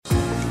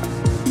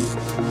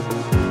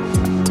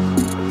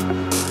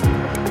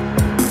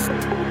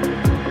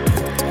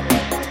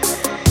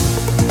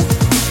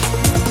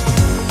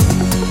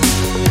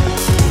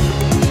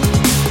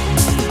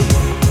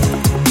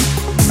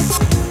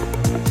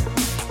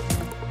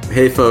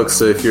Hey folks,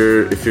 so if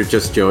you're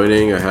just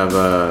joining, I have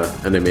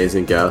an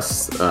amazing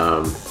guest.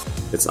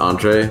 It's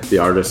Andre, the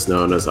artist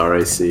known as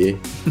RAC.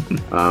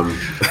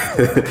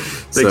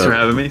 Thanks for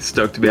having me.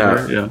 Stoked to be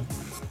here. Yeah.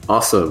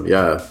 Awesome.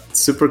 Yeah.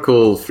 Super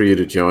cool for you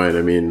to join.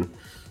 I mean,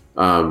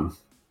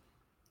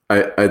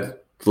 I'd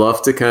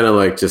love to kind of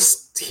like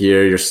just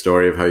hear your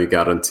story of how you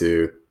got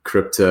into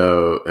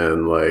crypto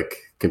and like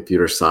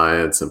computer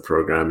science and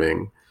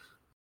programming.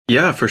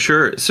 Yeah, for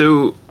sure.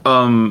 So,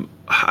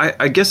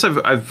 I guess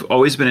I've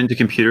always been into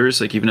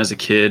computers, like even as a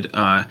kid.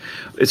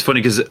 It's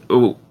funny because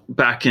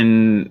back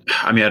in,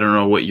 I mean, I don't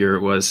know what year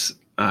it was,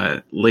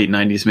 late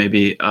 90s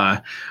maybe,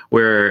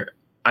 where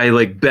I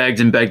like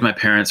begged my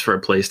parents for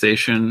a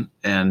PlayStation,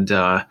 and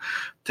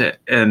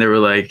they were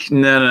like,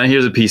 no,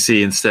 here's a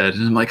PC instead.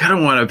 And I'm like, I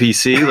don't want a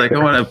PC, like I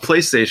want a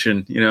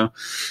PlayStation, you know.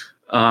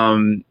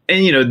 And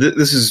you know,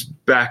 this is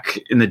back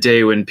in the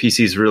day when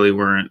PCs really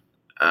weren't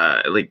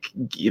like,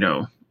 you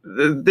know,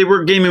 they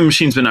were gaming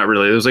machines, but not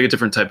really. It was like a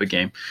different type of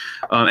game.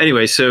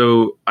 Anyway,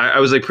 so I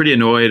was like pretty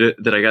annoyed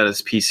that I got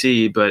this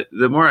PC, but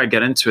the more I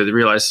get into it, I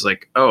realized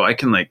like, oh, I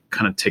can like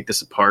kind of take this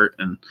apart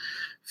and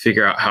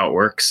figure out how it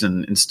works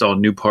and install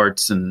new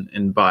parts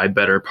and buy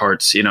better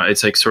parts. You know,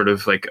 it's like sort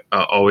of like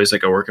always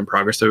like a work in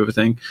progress type of a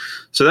thing.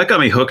 So that got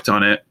me hooked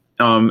on it.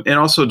 And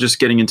also just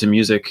getting into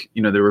music,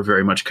 you know, they were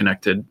very much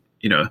connected.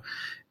 You know,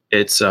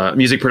 it's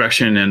music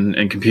production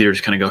and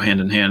computers kind of go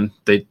hand in hand.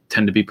 They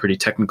tend to be pretty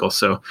technical.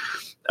 So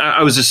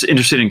I was just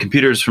interested in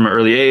computers from an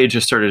early age. I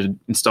started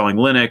installing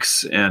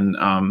Linux and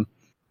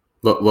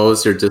What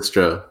was your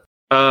distro?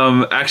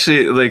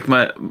 actually like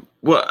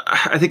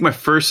I think my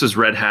first was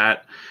Red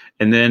Hat,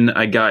 and then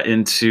I got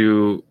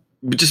into,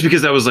 just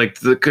because that was like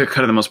the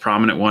kind of the most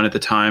prominent one at the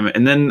time,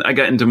 and then I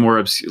got into more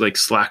of like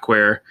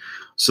Slackware.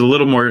 So a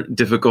little more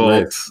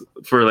difficult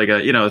for like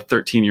a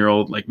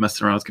 13-year-old like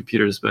messing around with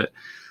computers, but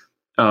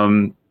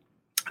then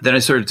I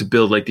started to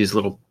build like these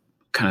little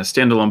kind of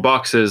standalone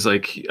boxes,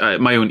 like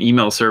my own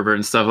email server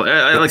and stuff.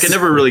 I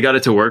never really got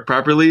it to work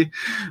properly,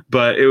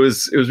 but it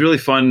was really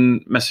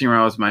fun messing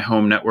around with my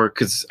home network,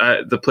 because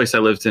the place I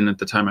lived in at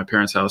the time, my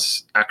parents'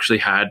 house, actually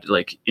had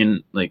like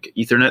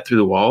Ethernet through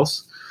the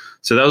walls.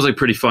 So that was like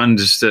pretty fun,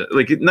 just to,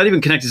 like not even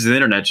connected to the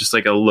internet, just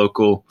like a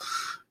local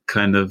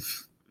kind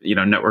of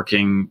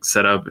networking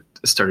setup.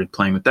 Started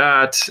playing with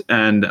that,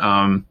 and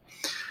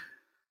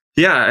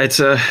yeah,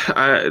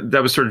 that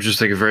was sort of just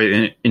like a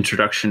very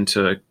introduction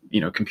to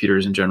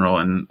computers in general,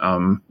 and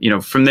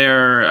from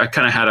there I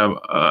kind of had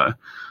a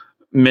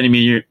many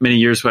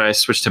years where I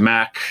switched to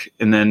Mac,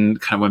 and then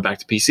kind of went back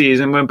to PCs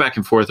and went back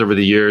and forth over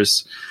the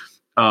years.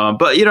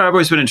 But I've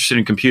always been interested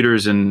in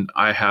computers, and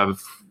I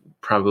have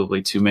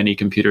probably too many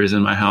computers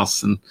in my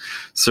house and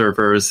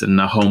servers and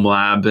a home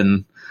lab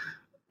and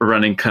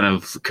running kind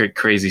of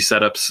crazy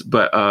setups.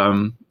 But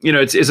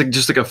it's like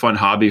just like a fun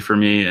hobby for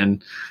me,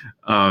 and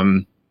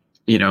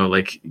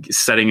like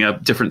setting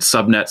up different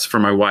subnets for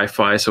my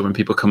Wi-Fi, so when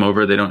people come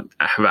over, they don't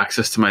have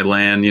access to my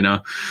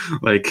LAN,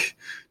 like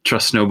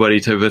trust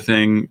nobody type of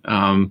thing.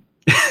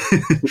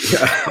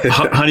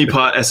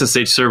 Honeypot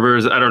SSH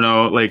servers, I don't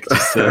know, like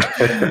just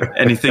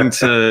anything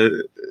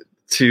to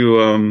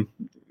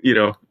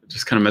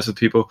just kind of mess with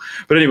people.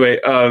 But anyway,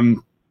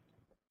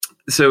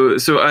 so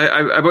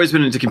I've always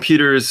been into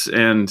computers,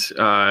 and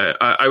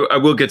I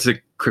will get to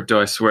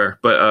crypto, I swear.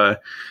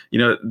 But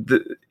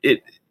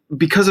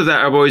because of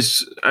that, I've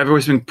always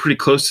been pretty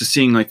close to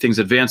seeing like things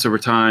advance over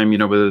time.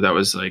 Whether that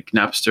was like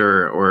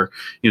Napster or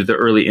the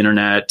early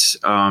internet.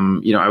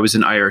 I was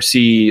in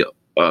IRC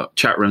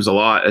chat rooms a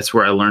lot. That's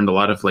where I learned a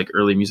lot of like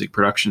early music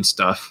production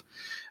stuff,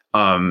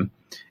 and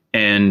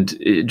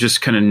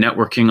just kind of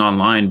networking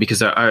online.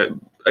 Because I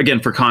again,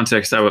 for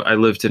context, I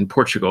lived in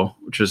Portugal,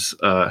 which was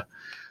kind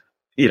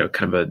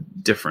of a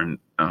different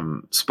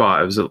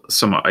spot. It was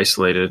somewhat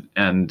isolated,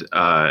 and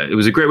it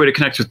was a great way to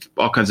connect with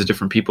all kinds of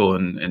different people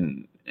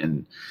and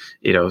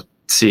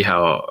see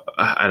how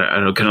I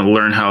don't know, kind of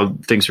learn how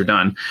things are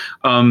done.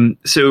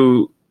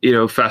 So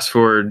fast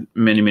forward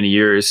many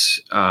years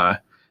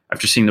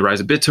after seeing the rise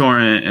of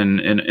BitTorrent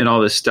and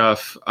all this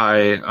stuff,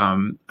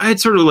 I had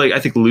sort of like, I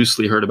think,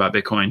 loosely heard about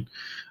Bitcoin.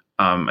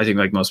 I think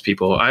like most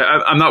people,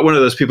 I'm not one of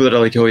those people that are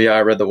like, oh yeah,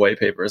 I read the white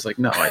paper. It's like,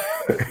 no, I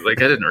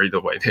didn't read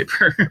the white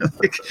paper.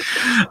 Like,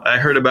 I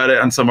heard about it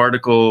on some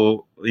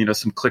article,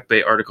 some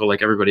clickbait article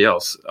like everybody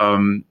else.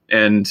 And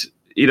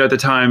at the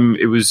time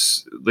it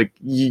was like,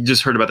 you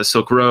just heard about the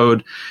Silk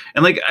Road.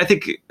 And like, I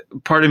think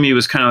part of me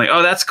was kind of like,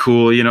 oh, that's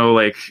cool.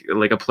 Like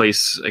a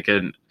place,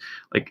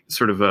 like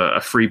sort of a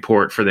free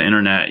port for the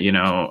internet,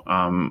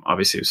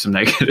 obviously with some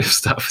negative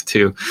stuff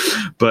too,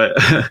 but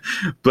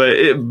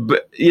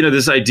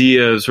this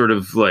idea of sort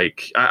of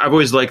like, I've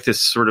always liked this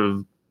sort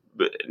of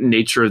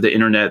nature of the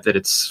internet, that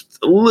it's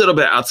a little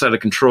bit outside of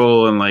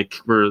control, and like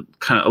we're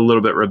kind of a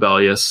little bit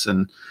rebellious,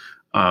 and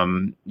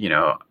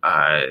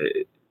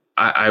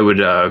I would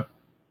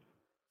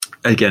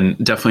again,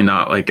 definitely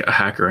not like a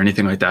hacker or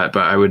anything like that,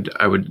 but I would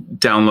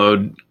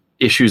download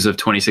issues of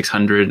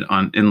 2600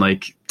 in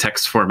like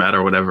text format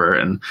or whatever,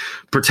 and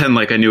pretend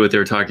like I knew what they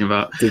were talking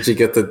about. Did you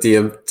get the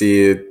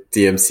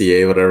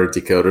DMCA, whatever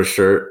decoder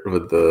shirt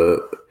with the.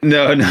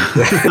 No, I'm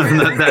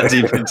not that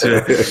deep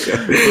into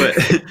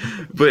it.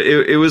 But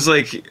it was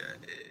like,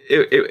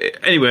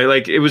 anyway,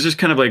 like it was just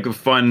kind of like a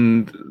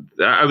fun.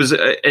 I was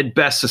at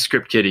best a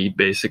script kiddie,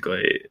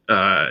 basically.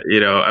 I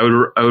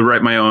would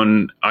write my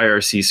own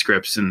IRC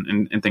scripts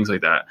and things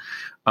like that.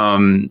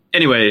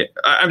 Anyway,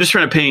 I'm just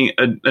trying to paint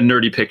a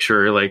nerdy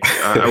picture. Like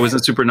I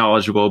wasn't super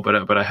knowledgeable,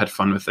 but I had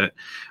fun with it.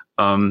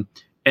 And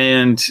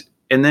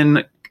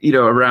then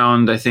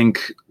around, I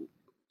think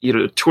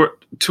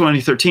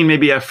 2013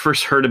 maybe I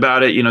first heard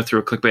about it through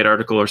a clickbait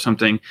article or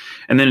something,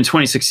 and then in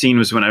 2016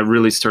 was when I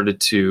really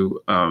started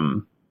to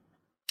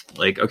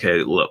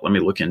okay, let me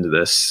look into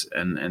this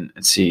and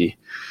see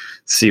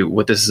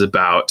what this is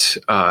about.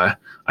 I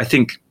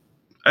think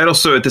I'd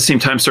also at the same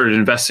time started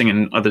investing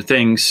in other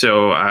things,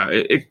 so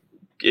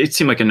it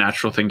seemed like a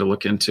natural thing to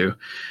look into.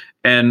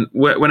 And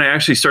when I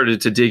actually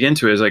started to dig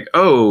into it, I was like,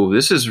 oh,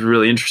 this is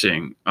really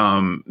interesting.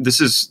 They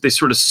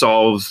sort of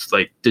solve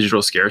like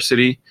digital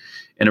scarcity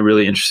in a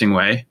really interesting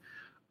way.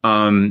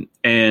 It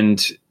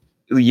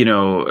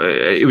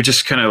was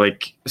just kind of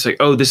like, it's like,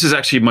 oh, this is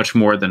actually much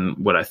more than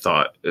what I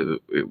thought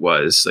it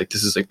was. Like,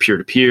 this is like peer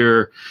to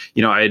peer.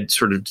 I had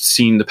sort of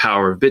seen the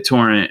power of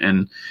BitTorrent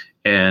and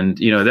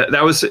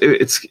that was,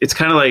 it's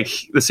kind of like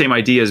the same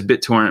idea as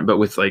BitTorrent, but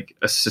with like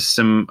a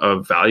system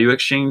of value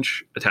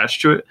exchange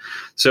attached to it.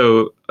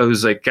 So I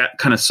was like, that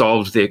kind of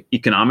solved the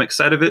economic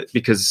side of it,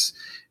 because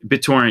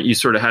BitTorrent, you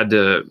sort of had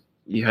to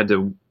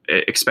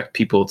expect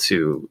people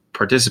to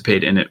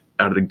participate in it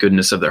out of the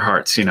goodness of their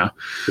hearts, Yep.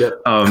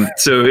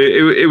 So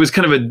it was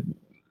kind of a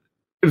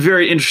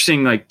very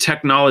interesting like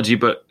technology,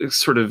 but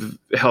sort of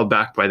held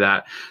back by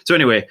that. So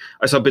anyway,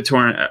 I saw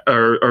BitTorrent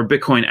or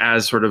Bitcoin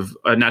as sort of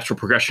a natural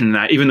progression in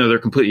that, even though they're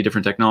completely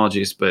different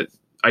technologies, but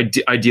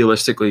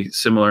idealistically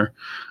similar.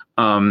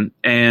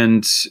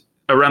 And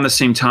around the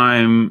same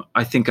time,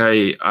 I think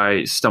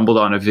I stumbled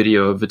on a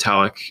video of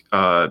Vitalik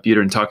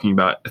Buterin talking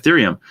about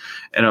Ethereum,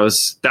 and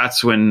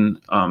that's when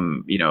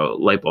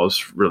light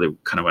bulbs really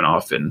kind of went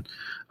off, and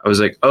I was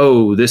like,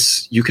 oh,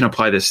 you can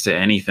apply this to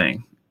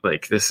anything.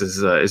 Like, this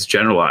is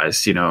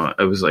generalized.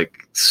 I was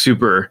like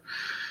super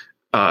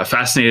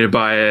fascinated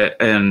by it,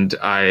 and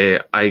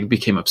I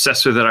became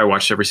obsessed with it. I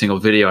watched every single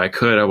video I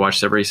could. I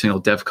watched every single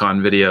DEF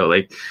CON video.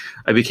 Like,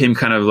 I became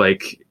kind of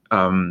like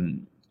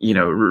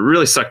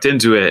really sucked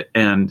into it,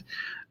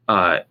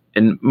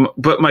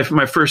 but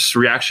my first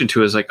reaction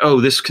to it is like, oh,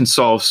 this can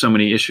solve so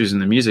many issues in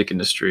the music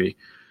industry.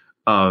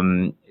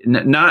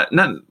 Not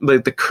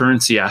like the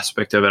currency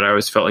aspect of it. I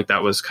always felt like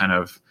that was kind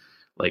of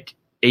like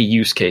a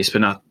use case,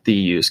 but not the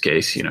use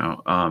case,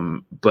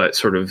 but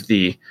sort of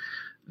the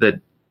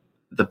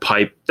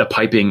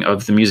piping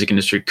of the music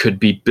industry could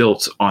be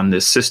built on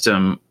this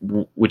system,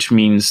 which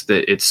means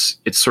that it's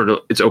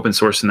open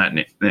source in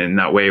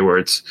that way, where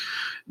it's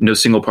no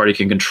single party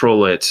can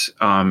control it,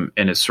 and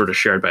it's sort of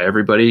shared by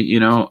everybody.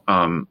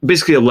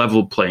 Basically a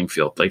level playing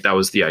field. Like, that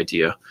was the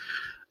idea,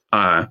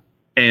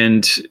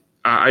 and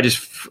I just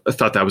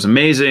thought that was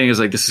amazing. It's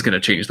like, this is going to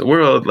change the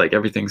world. Like,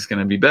 everything's going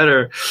to be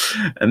better.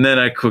 And then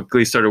I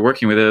quickly started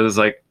working with it. It was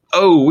like,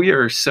 oh, we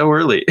are so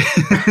early.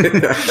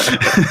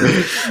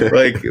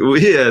 Like,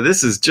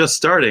 this is just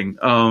starting.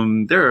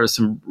 There are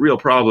some real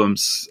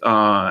problems.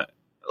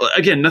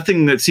 Again,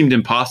 nothing that seemed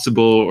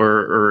impossible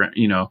or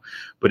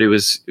but it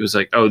was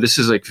like, oh, this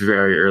is like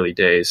very early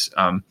days.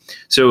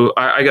 So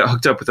I got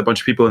hooked up with a bunch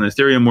of people in the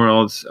Ethereum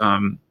world,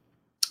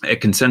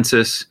 at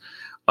Consensus,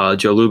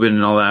 Joe Lubin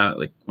and all that,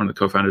 like one of the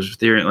co-founders of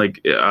Ethereum.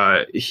 Like,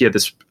 he had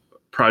this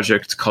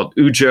project called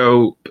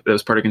Ujo that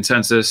was part of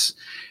Consensus.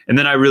 And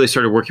then I really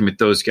started working with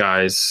those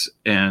guys.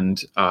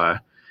 And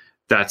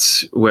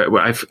that's where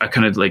I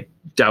kind of like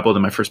dabbled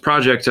in my first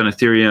project on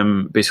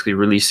Ethereum, basically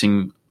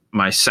releasing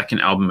my second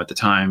album at the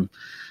time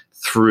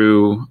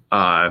through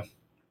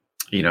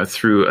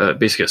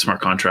basically a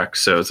smart contract.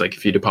 So it's like,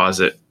 if you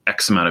deposit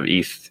X amount of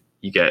ETH,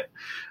 you get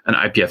an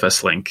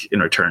IPFS link in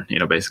return,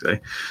 basically.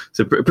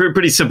 So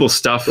pretty simple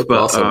stuff. That's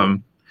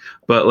awesome.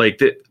 But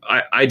like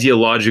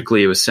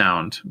ideologically it was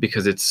sound,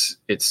 because it's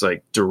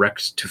like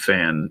direct to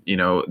fan,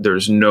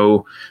 there's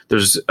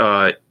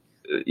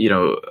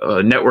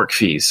network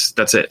fees.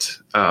 That's it.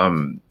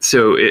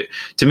 So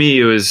to me,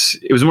 it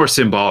was more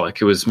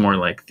symbolic. It was more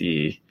like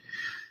it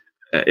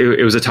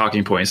was a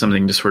talking point,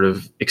 something to sort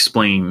of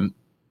explain.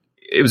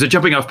 It was a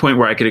jumping off point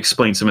where I could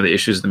explain some of the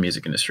issues of the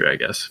music industry, I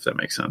guess, if that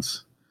makes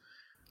sense.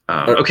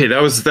 Okay,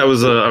 that was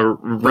a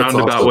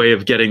roundabout awesome way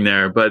of getting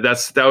there, but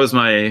that was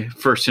my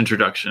first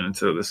introduction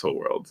into this whole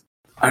world.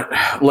 I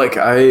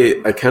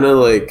kind of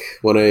like,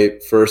 when I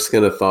first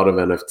kind of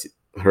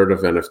heard of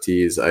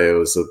NFTs, I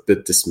was a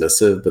bit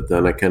dismissive, but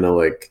then I kind of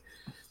like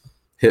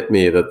hit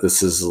me that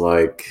this is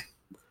like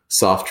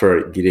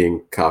software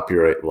eating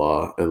copyright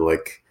law, and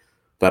like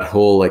that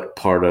whole like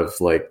part of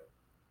like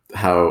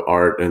how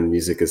art and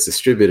music is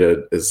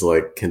distributed is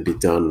like, can be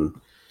done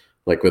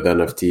like with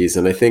NFTs.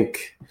 And I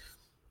think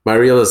my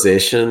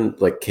realization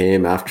like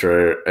came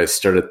after I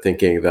started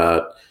thinking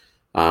that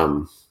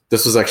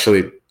this was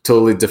actually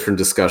totally different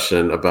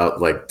discussion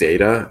about like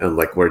data and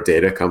like where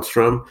data comes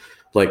from.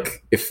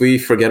 Like if we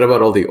forget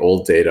about all the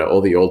old data,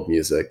 all the old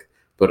music,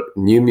 but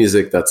new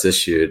music that's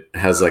issued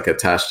has like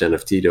attached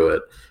NFT to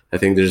it, I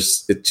think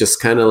it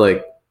just kind of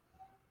like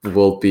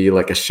will be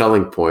like a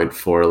shelling point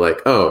for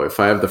like, oh, if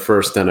I have the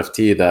first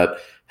NFT that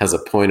has a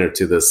pointer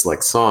to this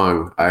like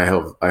song, I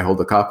hold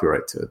the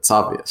copyright to it. It's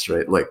obvious,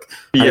 right? Like,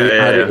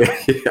 yeah.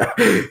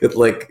 It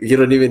like you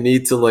don't even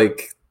need to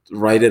like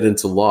write it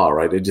into law,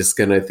 right? It just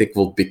gonna, I think,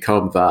 will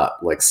become that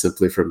like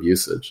simply from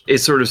usage.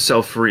 It's sort of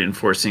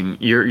self-reinforcing.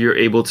 You're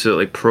able to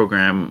like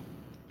program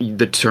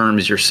the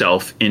terms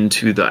yourself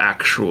into the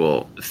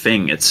actual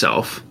thing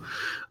itself.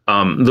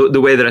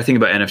 The way that I think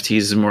about NFTs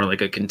is more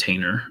like a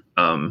container.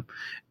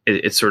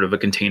 It's sort of a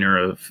container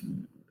of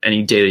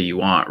any data you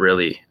want,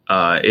 really.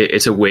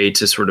 It's a way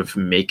to sort of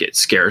make it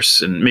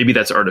scarce, and maybe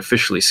that's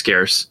artificially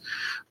scarce,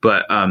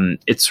 but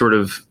it sort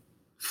of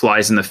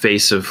flies in the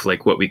face of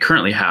like what we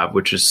currently have,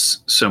 which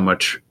is so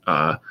much,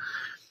 how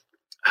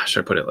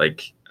should I put it?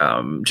 Like,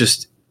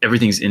 just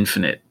everything's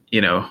infinite,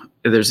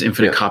 there's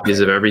infinite copies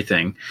of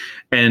everything.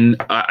 And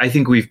I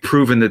think we've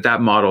proven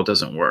that model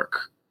doesn't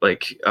work,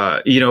 like,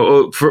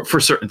 for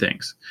certain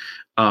things.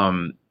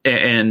 And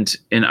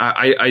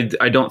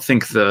I don't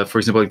think for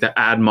example, like the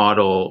ad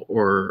model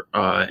or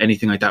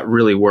anything like that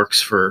really works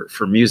for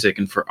music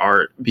and for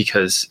art,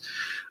 because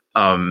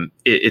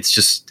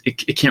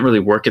it can't really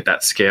work at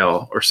that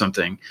scale or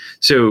something.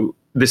 So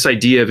this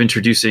idea of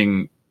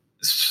introducing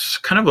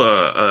kind of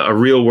a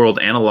real world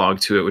analog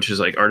to it, which is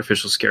like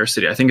artificial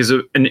scarcity, I think is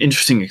an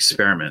interesting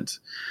experiment,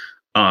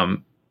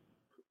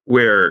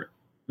 where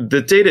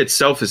the data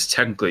itself is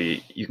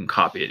technically, you can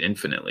copy it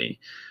infinitely,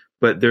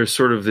 but there's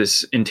sort of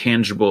this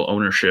intangible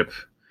ownership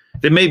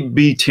that may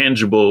be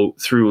tangible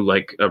through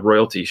like a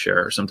royalty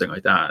share or something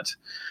like that.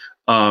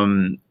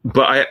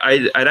 But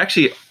I'd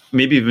actually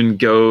maybe even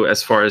go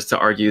as far as to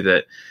argue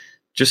that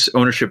just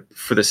ownership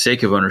for the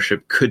sake of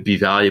ownership could be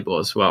valuable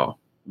as well,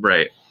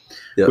 right?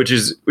 Yep. Which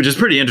is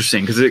pretty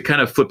interesting, because it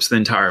kind of flips the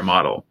entire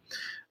model.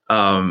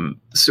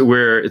 So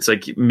where it's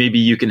like maybe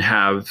you can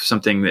have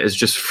something that is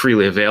just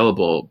freely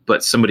available,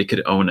 but somebody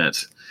could own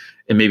it,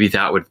 and maybe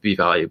that would be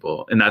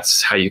valuable, and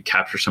that's how you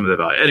capture some of the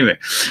value. Anyway,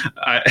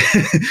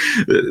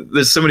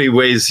 there's so many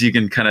ways you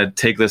can kind of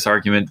take this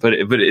argument, but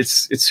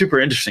it's super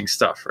interesting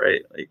stuff,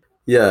 right? Like,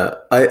 yeah,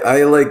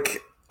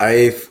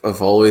 I've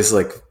always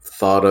like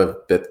thought of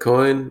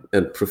Bitcoin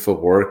and proof of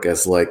work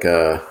as like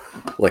a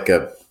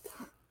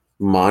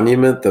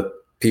monument that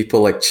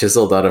people like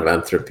chiseled out of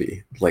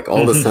entropy. Like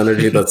all this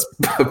energy that's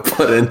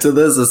put into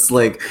this, it's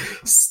like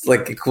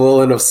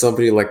equivalent of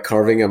somebody like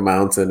carving a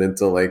mountain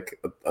into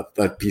like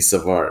a piece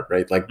of art,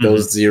 right? Like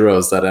those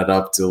zeros that add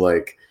up to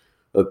like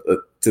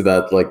to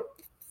that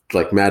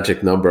like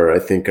magic number, I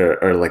think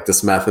are like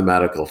this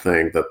mathematical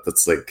thing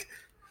that's like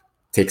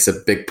takes a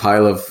big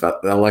pile of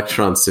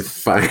electrons to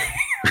find,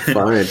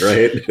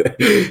 right?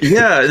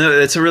 Yeah, no,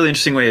 it's a really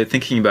interesting way of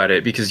thinking about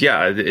it, because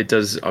it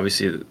does,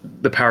 obviously,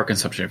 the power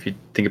consumption, if you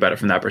think about it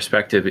from that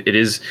perspective, it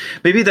is,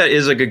 maybe that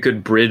is like a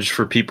good bridge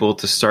for people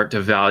to start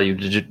to value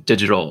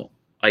digital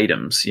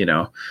items,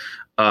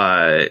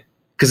 because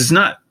it's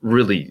not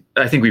really,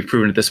 I think we've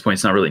proven at this point,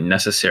 it's not really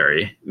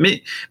necessary.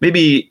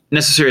 Maybe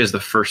necessary as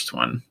the first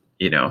one,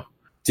 Do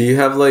you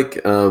have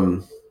like,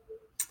 do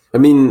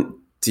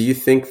you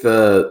think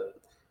that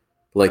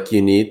like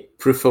you need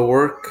proof of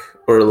work,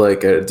 or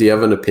like do you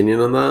have an opinion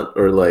on that,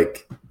 or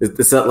like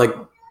is that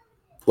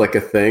like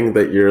a thing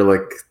that you're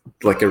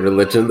like a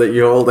religion that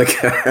you hold, I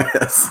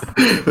guess?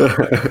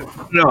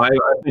 No, I'm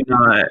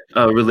not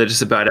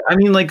religious about it. I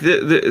mean, like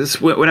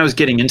when I was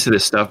getting into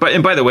this stuff,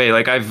 and by the way,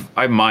 like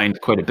I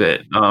mined quite a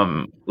bit,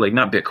 like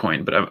not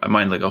Bitcoin, but I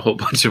mined like a whole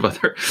bunch of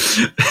other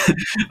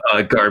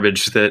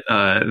garbage that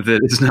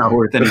is not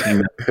worth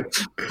anything.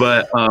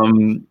 But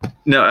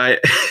no,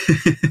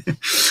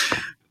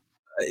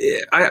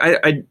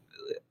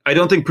 I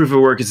don't think proof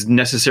of work is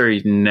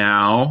necessary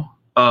now.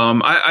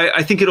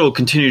 I think it'll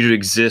continue to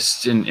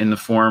exist in the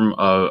form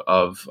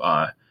of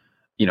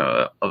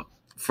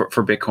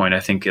for Bitcoin. I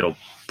think it'll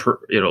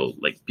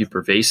like be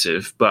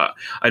pervasive, but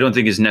I don't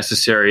think it's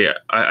necessary.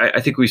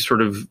 I think we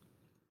sort of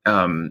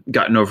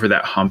gotten over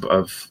that hump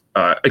of,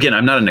 again,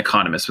 I'm not an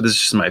economist, but this is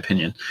just my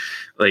opinion,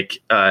 like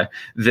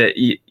that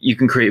you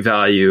can create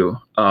value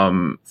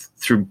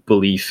through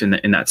belief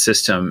in that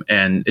system,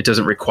 and it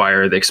doesn't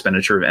require the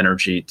expenditure of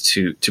energy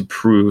to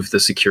prove the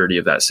security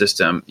of that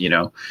system.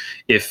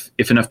 If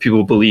enough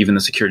people believe in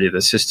the security of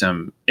the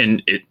system,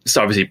 and it's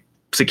obviously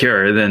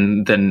secure,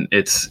 then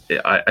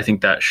I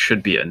think that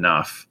should be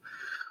enough.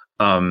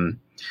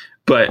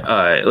 But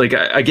like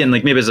again,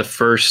 like maybe as a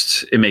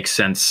first, it makes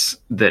sense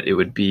that it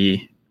would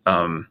be.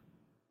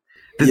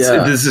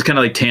 This is kind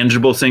of like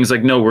tangible things,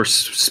 like no, we're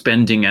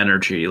spending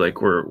energy, like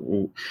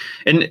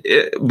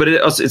but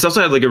it's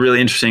also had like a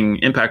really interesting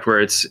impact where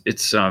it's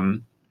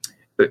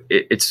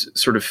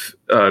sort of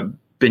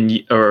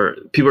been, or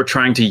people are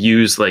trying to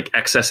use like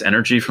excess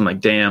energy from like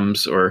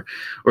dams or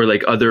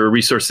like other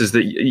resources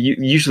that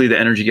usually the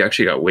energy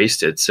actually got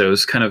wasted. So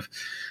it's kind of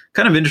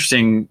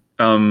interesting.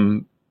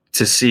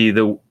 to see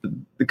the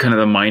kind of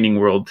the mining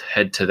world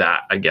head to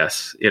that, I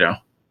guess,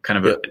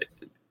 kind of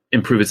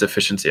improve its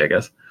efficiency, I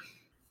guess.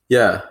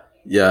 Yeah.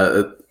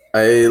 Yeah.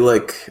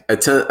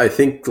 I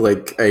think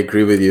like I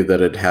agree with you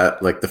that it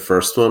had like the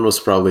first one was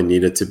probably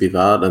needed to be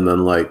that. And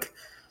then like,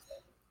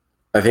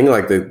 I think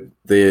like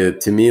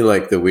to me,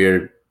 like the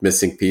weird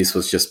missing piece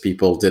was just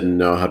people didn't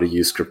know how to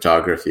use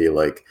cryptography.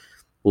 Like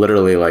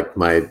literally like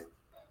my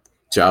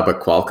job at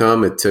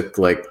Qualcomm, it took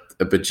like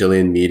a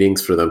bajillion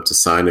meetings for them to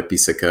sign a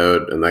piece of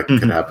code, and that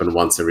could happen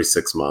once every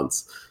 6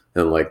 months.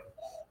 And like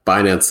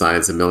Binance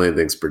signs a million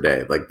things per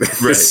day. Like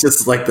it's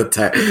just like the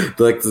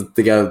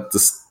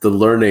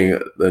learning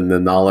and the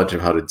knowledge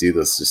of how to do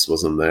this just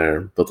wasn't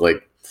there. But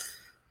like,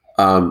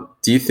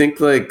 do you think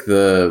like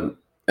the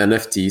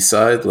NFT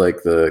side,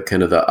 like the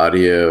kind of the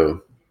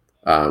audio,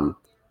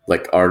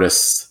 like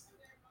artist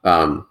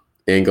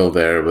angle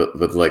there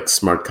with like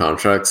smart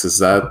contracts, is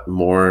that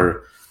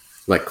more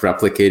like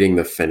replicating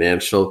the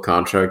financial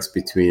contracts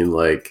between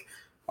like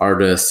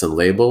artists and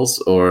labels,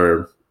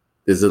 or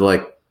is it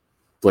like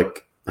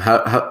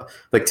how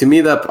like to me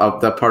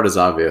that part is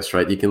obvious,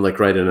 right? You can like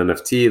write an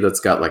NFT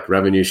that's got like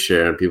revenue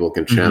share and people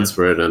can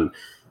transfer it and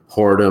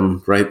hoard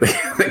them, right? They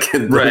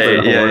can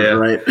hoard,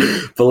 right?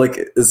 But like,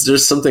 is there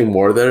something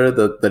more there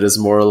that is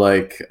more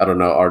like, I don't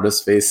know,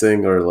 artist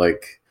facing, or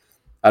like,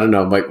 I don't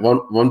know, like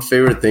one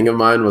favorite thing of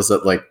mine was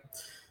that like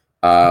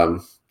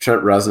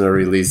Trent Reznor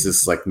released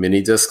this like mini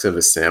discs of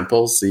his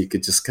samples, so you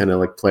could just kind of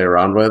like play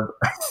around with.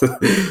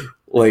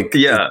 Like,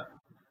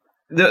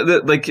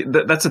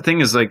 that's the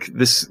thing is like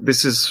this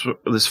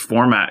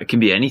format. It can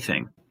be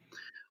anything.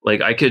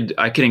 Like I could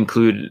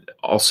include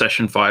all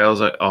session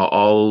files,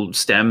 all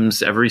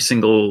stems, every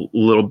single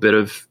little bit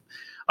of.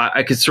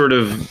 I could sort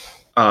of,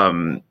 I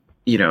mean,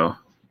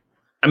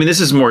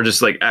 this is more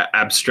just like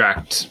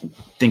abstract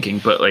thinking,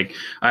 but like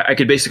I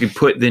could basically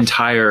put the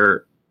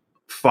entire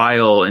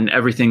file and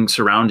everything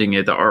surrounding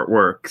it, the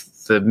artwork,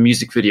 the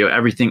music video,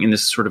 everything in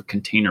this sort of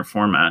container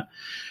format,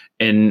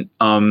 and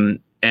like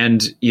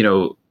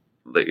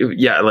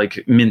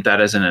mint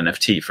that as an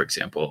NFT, for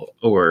example,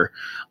 or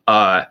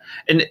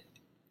and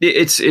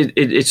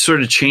it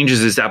sort of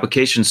changes its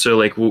application. So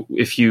like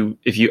if you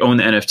own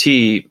the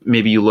NFT,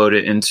 maybe you load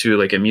it into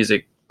like a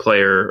music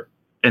player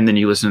and then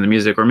you listen to the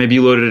music, or maybe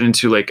you load it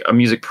into like a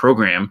music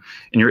program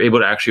and you're able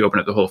to actually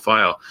open up the whole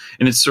file.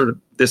 And it's sort of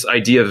this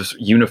idea of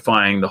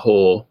unifying the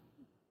whole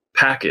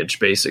package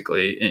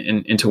basically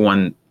into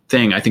one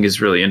thing, I think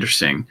is really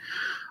interesting.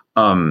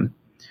 The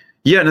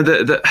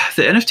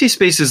NFT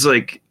space is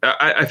like,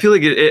 I feel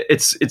like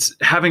it's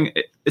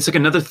like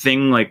another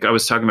thing, like I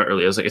was talking about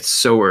earlier. I was like, it's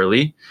so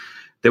early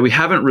that we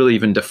haven't really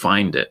even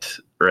defined it,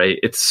 right?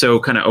 It's so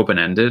kind of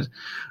open-ended.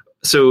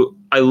 So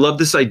I love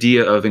this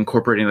idea of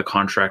incorporating the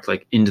contract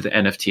like into the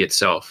NFT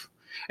itself.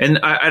 And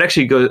I'd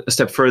actually go a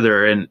step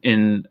further in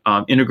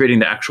integrating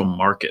the actual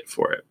market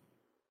for it.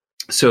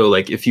 So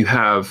like if you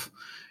have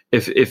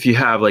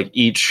like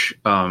each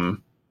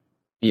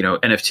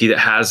NFT that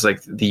has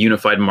like the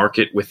unified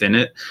market within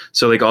it,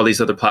 so like all these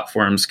other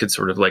platforms could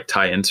sort of like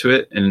tie into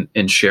it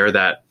and share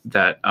that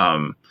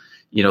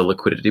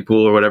liquidity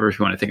pool or whatever, if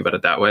you want to think about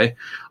it that way.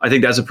 I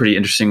think that's a pretty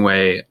interesting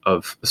way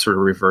of sort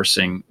of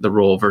reversing the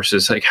role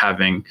versus like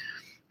having,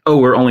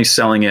 we're only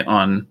selling it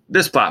on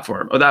this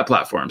platform or that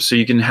platform. So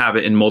you can have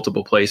it in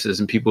multiple places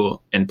and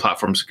people and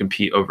platforms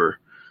compete over,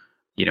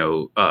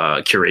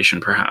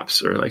 curation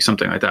perhaps, or like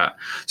something like that.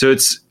 So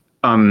it's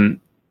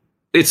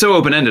so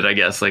open-ended, I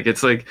guess. Like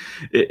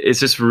it's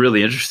just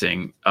really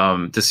interesting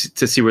to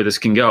see where this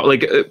can go.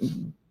 Like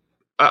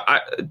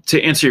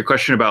to answer your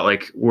question about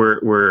like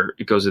where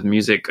it goes with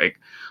music, like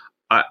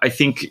I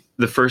think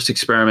the first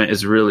experiment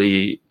is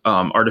really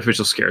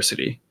artificial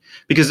scarcity,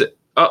 because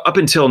up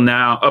until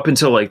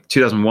like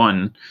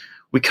 2001,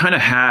 we kind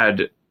of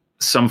had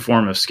some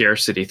form of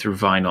scarcity through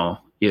vinyl,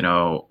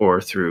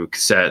 or through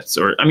cassettes,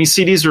 or I mean,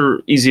 CDs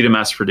were easy to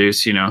mass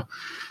produce,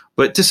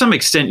 but to some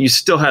extent, you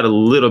still had a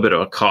little bit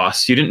of a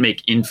cost. You didn't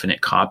make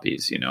infinite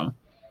copies,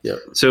 Yeah.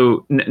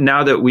 So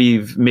now that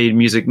we've made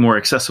music more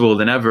accessible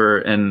than ever,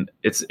 and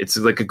it's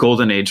like a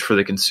golden age for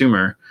the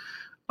consumer,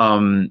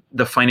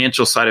 the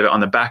financial side of it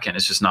on the back end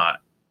is just not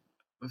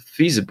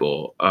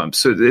feasible.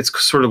 So it's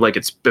sort of like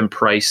it's been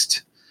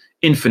priced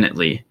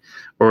infinitely,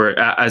 or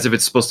as if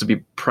it's supposed to be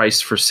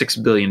priced for 6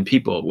 billion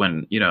people,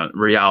 when in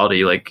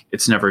reality, like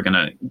it's never going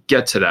to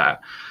get to that.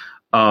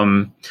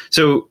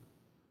 So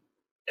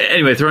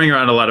anyway, throwing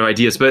around a lot of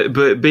ideas, but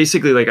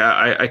basically, like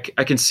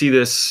I can see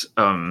this.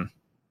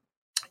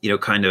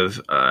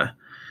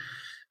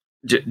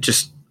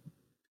 Just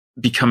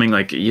becoming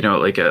like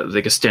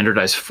a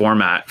standardized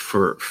format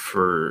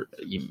for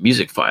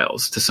music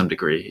files to some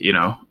degree.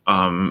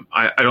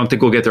 I don't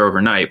think we'll get there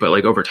overnight, but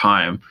like over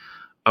time,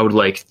 I would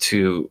like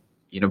to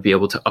be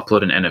able to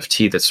upload an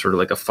NFT that's sort of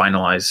like a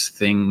finalized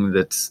thing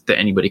that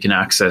anybody can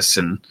access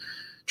and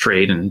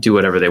trade and do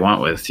whatever they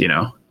want with.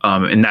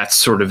 And that's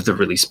sort of the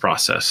release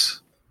process.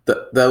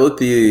 That would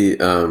be.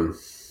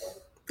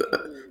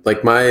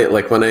 Like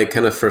when I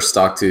kind of first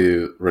talked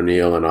to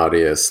Ranil and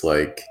Audius,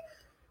 like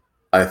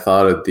I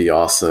thought it'd be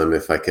awesome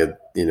if I could,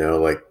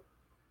 like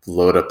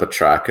load up a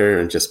tracker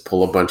and just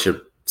pull a bunch of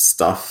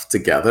stuff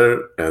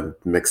together and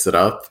mix it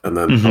up and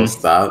then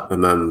post that.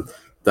 And then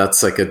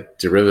that's like a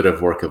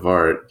derivative work of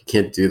art. You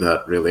can't do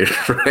that really,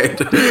 right?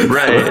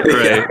 Right.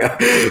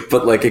 Yeah.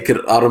 But like it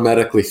could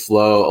automatically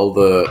flow all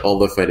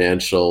the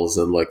financials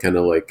and like kind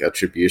of like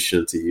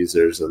attribution to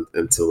users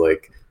and to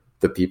like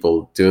the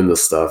people doing the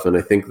stuff. And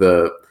I think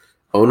the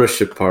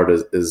ownership part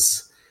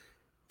is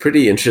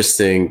pretty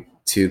interesting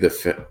to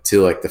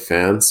like the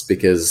fans,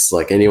 because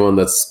like anyone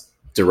that's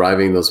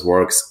deriving those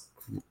works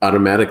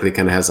automatically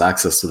kind of has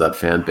access to that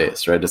fan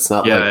base, right? It's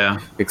not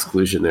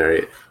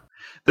exclusionary.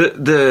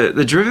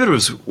 The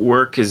derivatives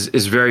work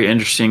is very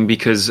interesting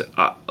because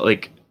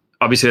like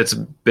obviously that's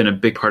been a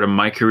big part of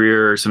my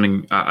career, or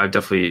something I've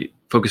definitely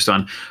focused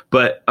on.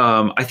 But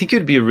I think it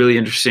would be really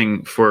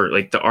interesting for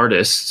like the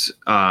artists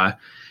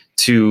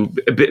to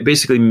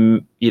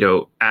basically,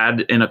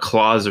 add in a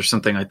clause or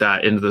something like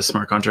that into the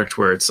smart contract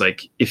where it's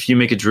like, if you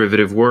make a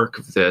derivative work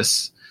of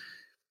this,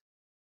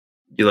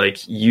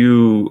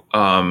 you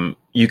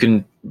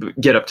can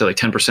get up to like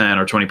 10%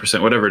 or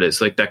 20%, whatever it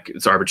is, like that,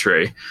 it's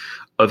arbitrary,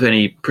 of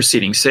any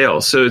preceding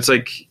sale. So it's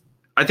like,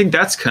 I think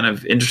that's kind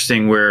of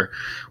interesting where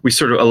we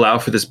sort of allow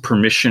for this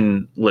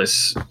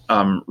permissionless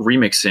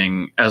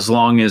remixing, as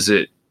long as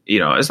I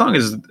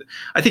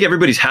think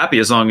everybody's happy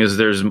as long as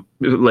there's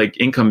like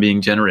income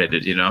being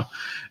generated,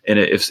 and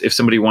if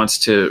somebody wants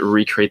to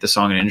recreate the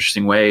song in an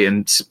interesting way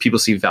and people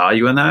see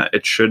value in that,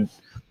 it should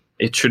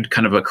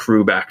kind of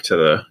accrue back to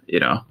the,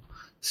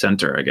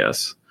 center, I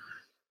guess.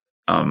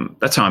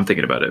 That's how I'm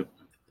thinking about it.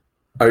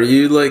 Are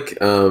you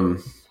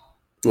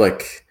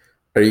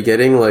are you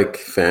getting like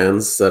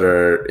fans that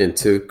are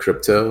into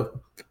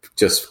crypto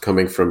just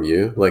coming from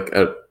you? Like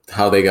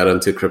how they got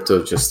into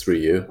crypto just through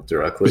you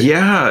directly?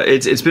 Yeah,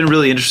 it's been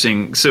really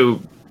interesting.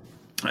 So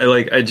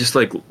I just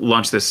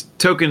launched this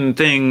token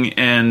thing,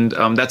 and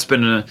that's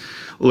been a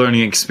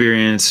learning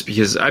experience,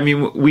 because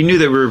we knew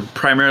that we were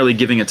primarily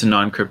giving it to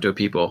non-crypto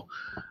people.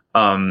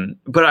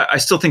 But I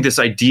still think this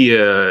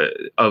idea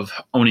of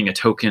owning a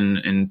token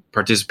and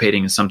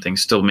participating in something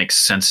still makes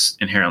sense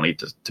inherently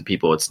to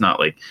people. It's not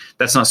like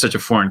that's not such a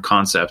foreign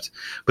concept,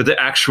 but the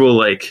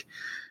actual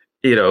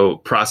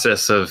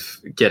process of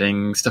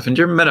getting stuff into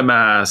your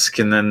MetaMask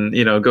and then,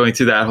 going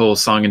through that whole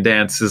song and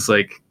dance is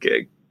like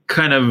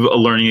kind of a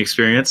learning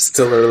experience.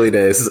 Still early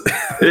days.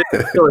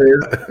 It still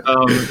is.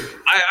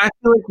 I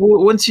feel like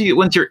once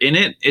you're in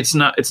it, it's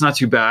not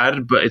too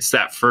bad, but it's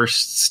that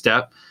first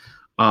step.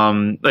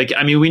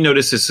 We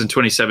noticed this in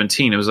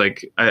 2017. It was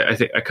like, I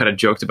think I kind of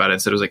joked about it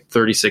and said it was like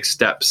 36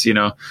 steps,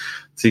 to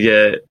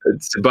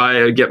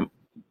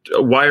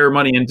wire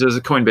money into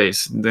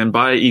Coinbase, and then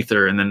buy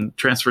Ether, and then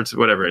transfer to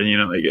whatever, and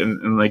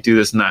and do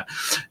this and that,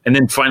 and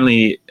then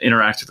finally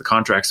interact with the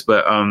contracts.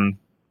 But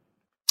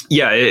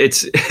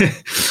it's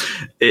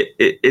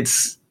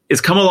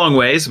it's come a long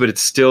ways, but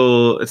it's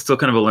still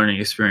kind of a learning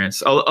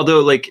experience.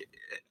 Although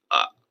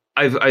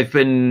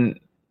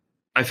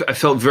I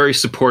felt very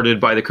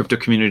supported by the crypto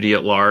community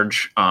at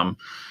large. I'm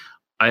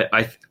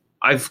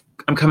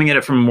coming at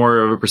it from more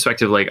of a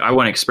perspective, like I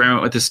want to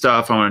experiment with this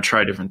stuff. I want to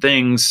try different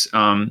things.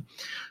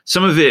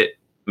 Some of it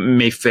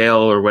may fail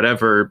or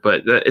whatever,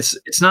 but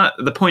it's not,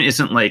 the point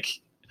isn't like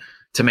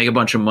to make a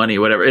bunch of money,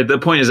 whatever. The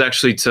point is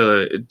actually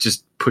to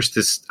just push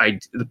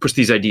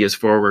these ideas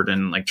forward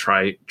and like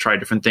try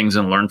different things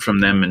and learn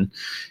from them.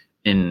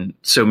 And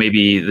so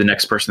maybe the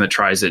next person that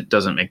tries it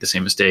doesn't make the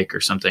same mistake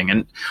or something.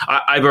 And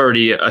I've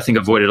already, I think,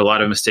 avoided a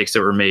lot of mistakes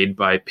that were made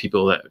by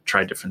people that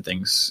tried different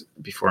things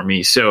before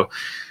me. So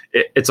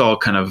it's all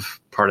kind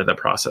of part of the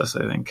process,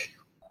 I think.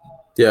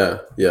 Yeah.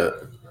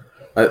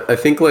 I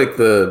think like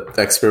the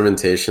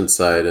experimentation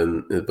side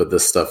but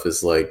this stuff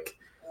is like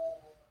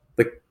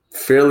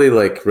fairly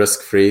like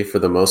risk free for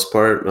the most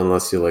part,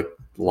 unless you like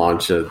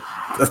launch a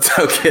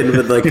token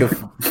with like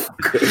with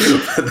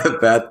a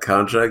bad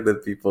contract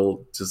that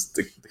people just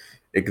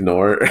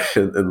ignore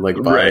and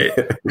like buy.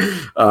 Right.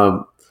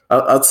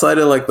 Outside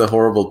of like the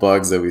horrible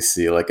bugs that we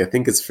see, like I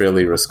think it's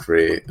fairly risk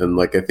free, and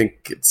like I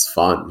think it's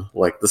fun.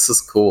 Like this is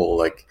cool.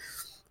 Like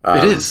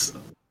it is.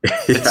 Yeah.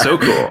 It's so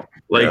cool.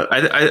 Like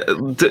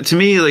to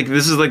me, like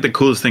this is like the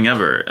coolest thing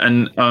ever.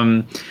 And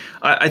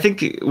I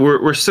think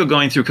we're still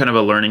going through kind of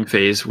a learning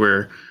phase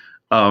where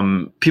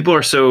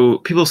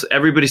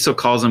everybody still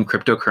calls them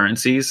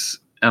cryptocurrencies.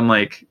 I'm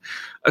like,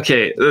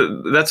 okay,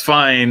 that's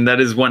fine. That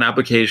is one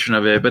application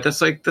of it, but that's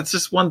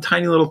just one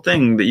tiny little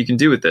thing that you can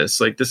do with this.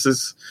 Like this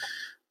is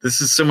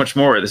so much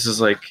more. This is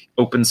like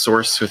open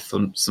source with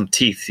some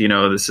teeth.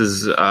 This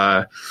is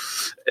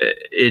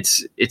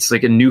it's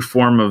like a new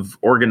form of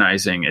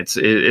organizing. It's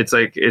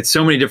like it's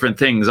so many different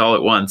things all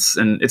at once,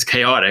 and it's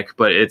chaotic.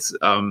 But it's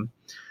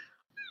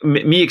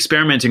me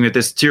experimenting with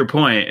this. To your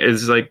point,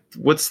 is like,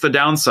 what's the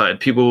downside?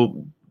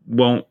 People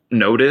won't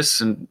notice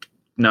and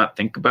not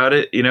think about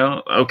it.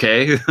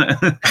 Okay,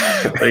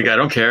 like I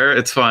don't care.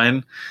 It's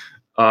fine.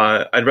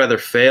 I'd rather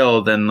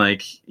fail than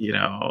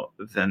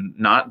than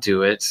not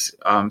do it.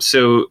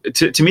 So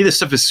to me, this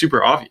stuff is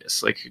super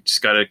obvious. Like you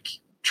just gotta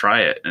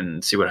try it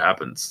and see what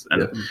happens.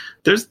 And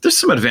there's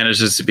some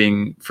advantages to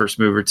being first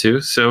mover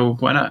too. So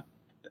why not?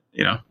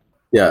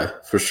 Yeah,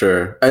 for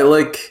sure.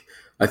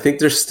 I think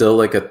there's still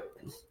like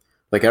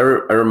I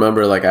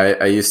remember like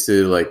I used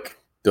to like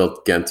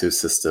build Gentoo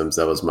systems.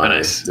 That was my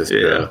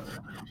distro. Yeah.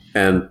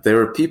 And there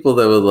were people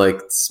that would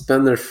like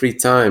spend their free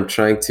time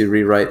trying to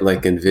rewrite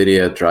like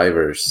NVIDIA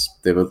drivers.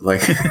 They would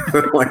like,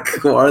 like,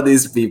 who are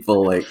these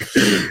people? Like,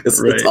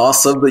 it's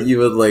awesome that you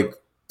would like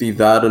be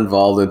that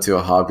involved into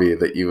a hobby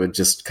that you would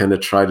just kind of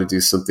try to do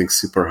something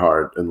super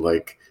hard and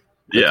like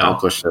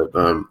accomplish it.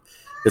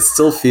 It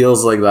still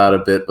feels like that a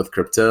bit with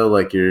crypto.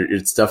 Like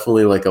it's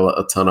definitely like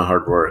a ton of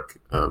hard work.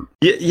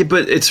 Yeah,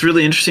 but it's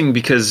really interesting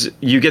because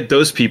you get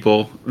those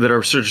people that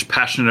are sort of just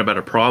passionate about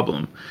a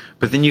problem,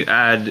 but then you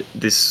add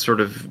this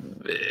sort of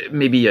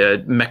maybe a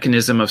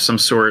mechanism of some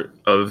sort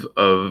of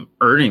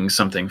earning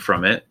something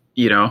from it.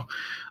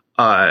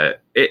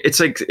 It's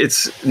like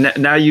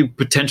now you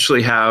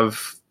potentially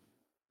have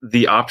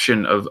the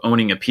option of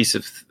owning a piece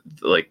of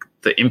like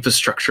the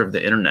infrastructure of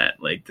the internet.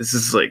 Like this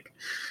is like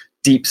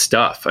deep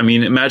stuff. I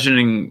mean,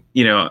 imagining,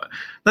 not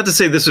to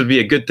say this would be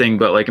a good thing,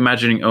 but like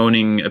imagining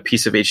owning a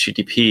piece of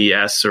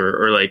HTTPS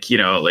or like,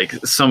 like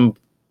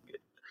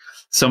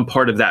some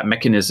part of that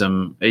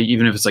mechanism,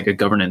 even if it's like a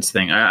governance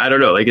thing. I don't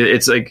know. Like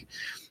it's like,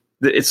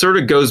 it sort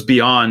of goes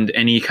beyond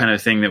any kind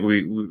of thing that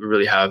we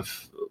really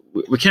have.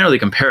 We can't really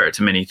compare it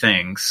to many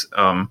things.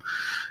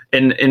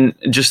 And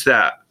just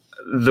that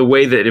the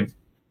way that it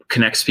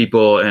connects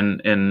people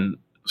and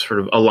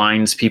sort of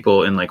aligns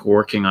people in like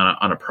working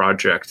on a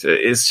project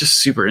is just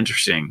super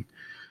interesting.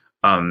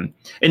 And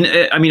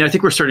I mean, I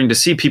think we're starting to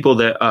see people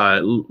that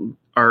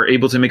are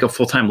able to make a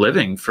full-time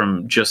living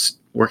from just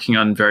working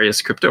on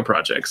various crypto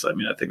projects. I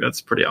mean, I think that's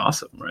pretty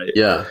awesome, right?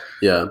 Yeah,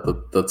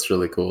 that's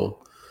really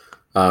cool.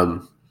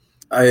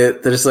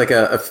 There's like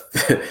I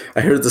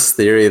heard this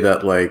theory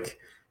that like,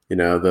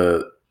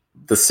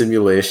 the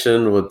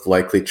simulation would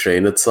likely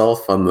train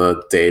itself on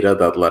the data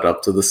that led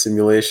up to the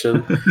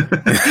simulation.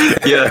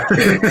 Yeah.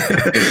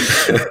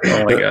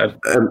 Oh my God.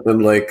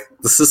 And like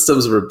the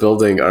systems we're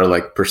building are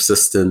like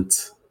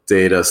persistent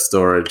data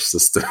storage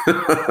systems.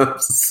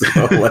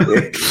 So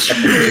like,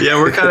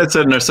 yeah, we're kind of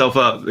setting ourselves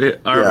up,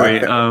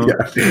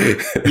 aren't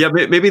we? Yeah,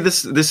 maybe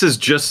this is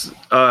just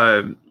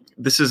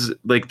this is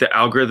like the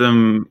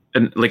algorithm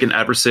and like an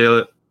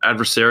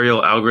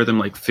adversarial algorithm,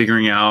 like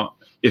figuring out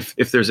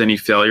if there's any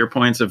failure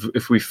points of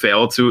if we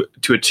fail to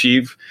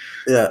achieve,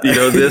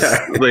 this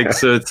like,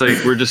 so it's like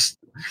we're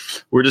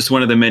just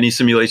one of the many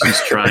simulations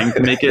trying to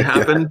make it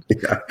happen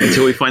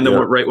until we find the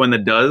right one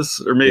that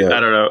does, or maybe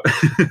I don't know.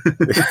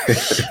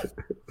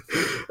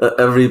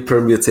 Every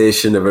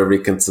permutation of every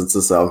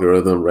consensus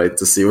algorithm, right,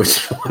 to see which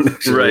one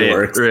actually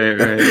works. Right.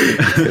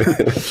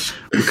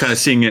 We're kind of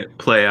seeing it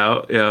play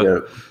out.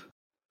 Yeah.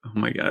 Oh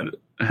my God,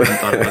 I hadn't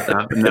thought about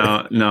that.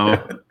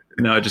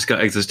 But now it just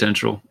got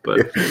existential.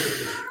 But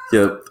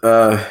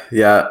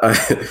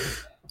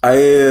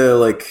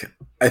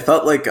I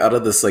thought like out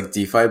of this like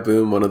DeFi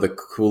boom, one of the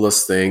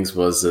coolest things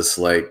was this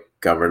like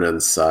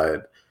governance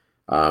side,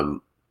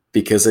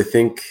 because I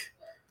think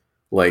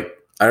like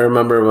I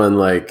remember when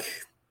like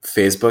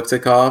Facebook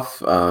took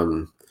off,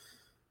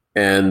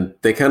 and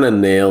they kind of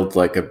nailed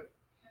like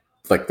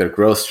their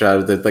growth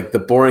strategy, like the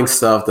boring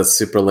stuff that's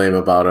super lame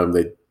about them.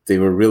 They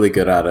were really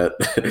good at it.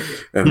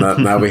 And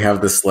now we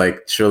have this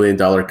like $1 trillion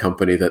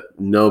company that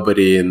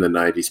nobody in the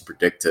 90s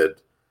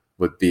predicted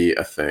would be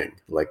a thing.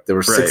 Like there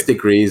were 6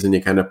 degrees and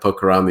you kind of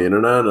poke around the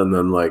internet. And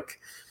then like,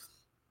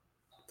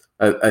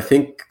 I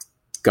think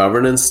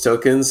governance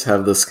tokens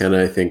have this kind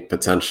of, I think,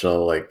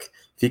 potential. Like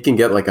if you can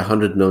get like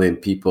 100 million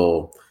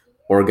people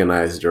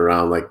organized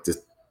around like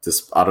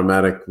this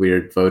automatic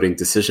weird voting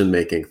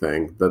decision-making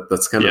thing,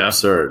 that's kind of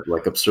absurd,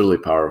 like absurdly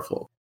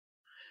powerful.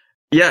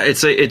 Yeah, it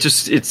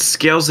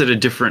scales at a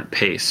different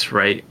pace,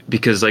 right?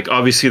 Because like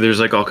obviously there's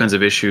like all kinds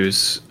of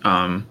issues. We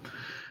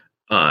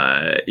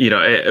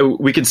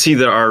can see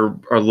that our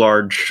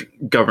large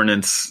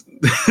governance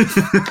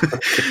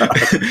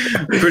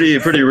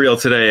pretty real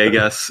today, I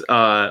guess.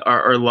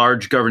 Our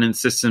large governance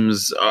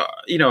systems,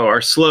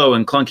 are slow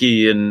and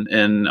clunky,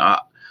 and I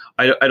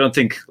don't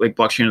think like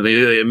blockchain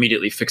really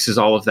immediately fixes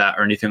all of that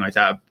or anything like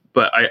that.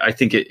 But I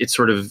think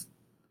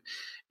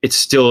it's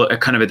still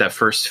kind of at that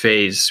first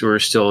phase. We're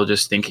still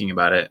just thinking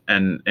about it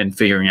and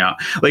figuring out.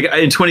 Like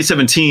in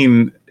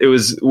 2017, it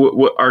was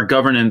our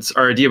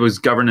idea was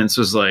governance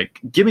was like,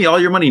 give me all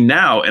your money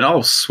now and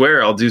I'll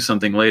swear I'll do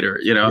something later.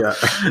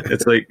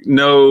 It's like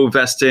no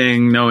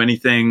vesting, no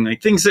anything,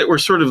 like things that were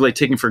sort of like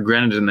taken for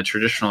granted in the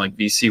traditional like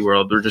VC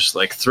world. We're just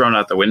like thrown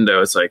out the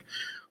window. It's like,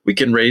 we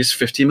can raise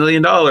 $50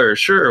 million.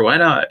 Sure. Why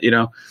not?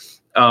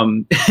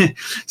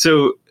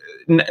 So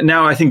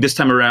now I think this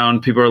time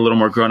around, people are a little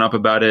more grown up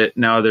about it.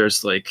 Now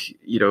there's like,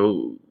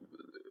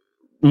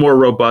 more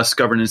robust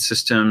governance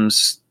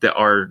systems that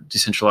are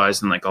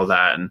decentralized and like all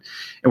that. And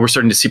we're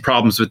starting to see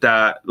problems with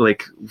that.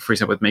 Like, for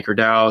example, with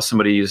MakerDAO,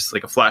 somebody used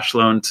like a flash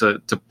loan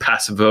to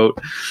pass a vote.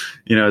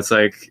 It's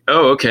like,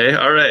 oh, okay.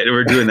 All right.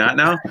 We're doing that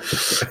now.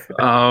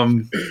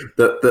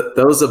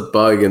 That was a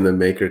bug in the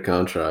Maker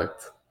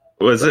contract.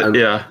 Was it?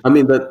 Yeah. I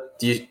mean,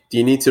 do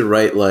you need to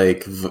write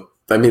like,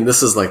 I mean,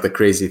 this is like the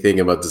crazy thing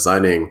about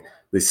designing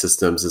these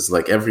systems is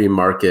like every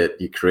market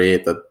you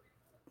create that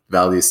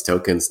values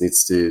tokens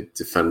needs to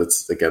defend it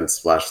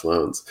against flash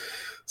loans.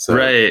 So.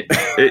 Right.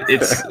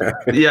 It's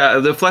yeah.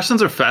 The flash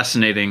loans are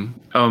fascinating.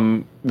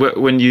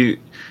 When you,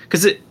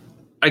 because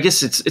I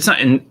guess it's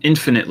not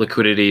infinite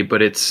liquidity,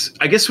 but it's,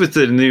 I guess with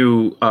the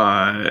new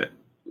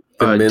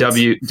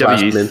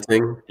flash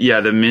minting. Yeah,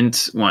 the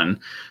mint one,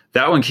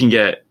 that one can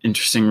get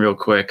interesting real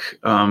quick.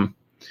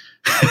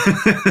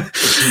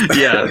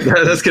 Yeah,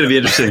 that's going to be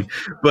interesting.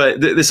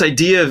 But this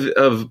idea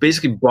of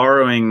basically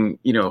borrowing,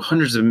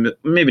 hundreds of,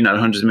 maybe not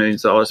hundreds of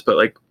millions of dollars, but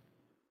like,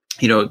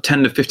 $10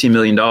 to $15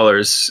 million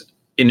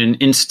in an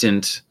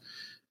instant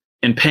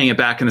and paying it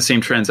back in the same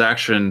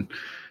transaction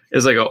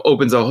is like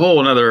opens a whole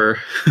another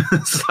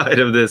side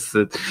of this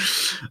that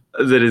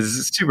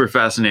is super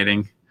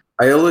fascinating.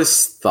 I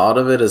always thought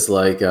of it as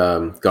like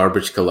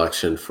garbage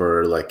collection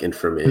for like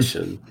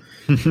information.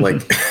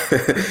 like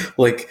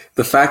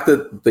the fact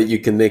that you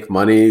can make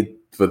money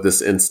with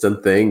this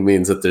instant thing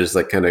means that there's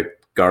like kind of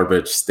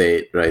garbage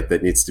state, right,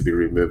 that needs to be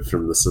removed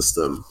from the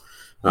system.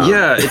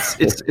 Yeah,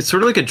 it's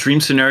sort of like a dream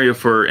scenario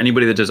for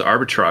anybody that does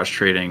arbitrage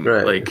trading.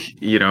 Right. Like,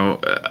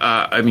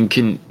 I mean,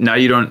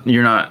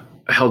 you're not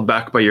held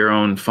back by your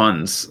own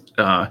funds.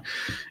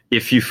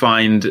 If you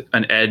find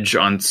an edge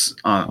in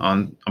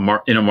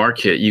a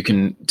market, you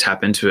can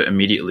tap into it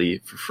immediately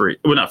for free.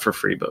 Well, not for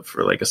free, but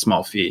for like a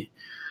small fee.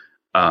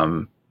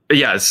 But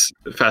yeah, it's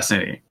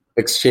fascinating.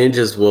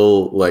 Exchanges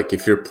will, like,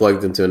 if you're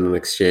plugged into an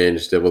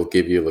exchange, they will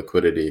give you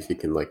liquidity if you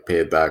can like pay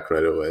it back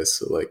right away.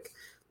 So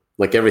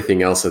like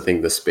everything else, I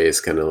think the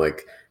space kind of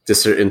like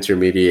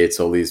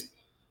disintermediates all these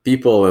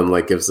people and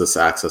like gives us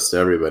access to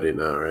everybody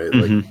now, right?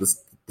 Mm-hmm. Like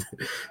this,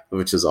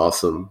 which is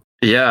awesome.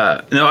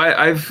 Yeah, no,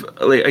 I've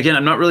like, again,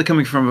 I'm not really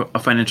coming from a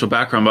financial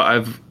background,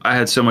 but I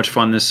had so much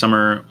fun this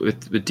summer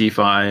with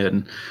DeFi,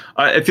 and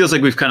it feels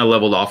like we've kind of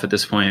leveled off at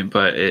this point.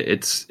 But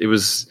it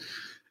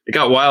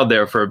got wild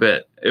there for a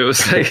bit. It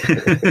was like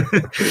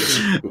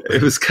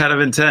it was kind of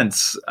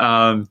intense,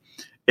 and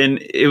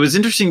it was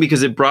interesting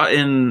because it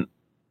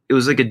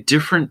was like a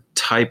different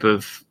type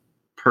of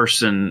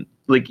person.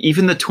 Like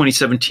even the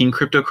 2017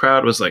 crypto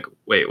crowd was like,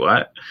 wait,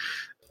 what?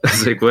 I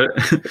was like,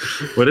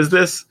 what is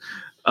this?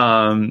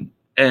 So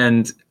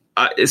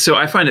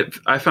I found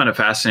it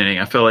fascinating.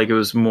 I felt like it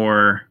was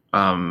more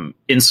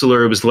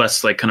insular. It was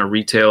less like kind of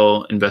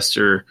retail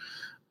investor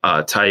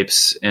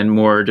types and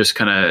more just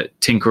kind of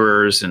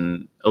tinkerers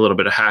and a little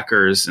bit of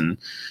hackers and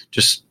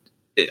just,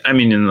 I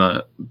mean, in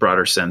the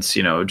broader sense,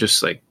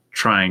 just like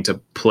trying to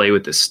play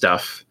with this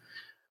stuff.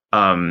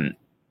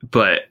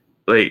 But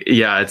like,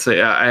 yeah, it's like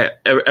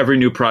every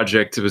new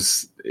project, it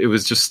was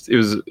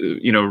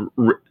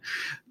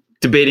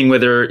debating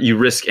whether you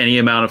risk any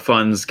amount of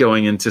funds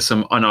going into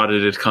some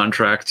unaudited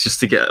contract just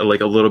to get like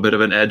a little bit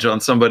of an edge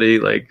on somebody.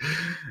 Like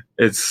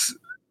I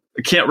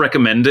can't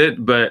recommend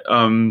it, but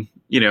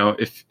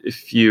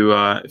if you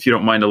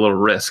don't mind a little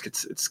risk,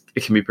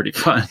 it can be pretty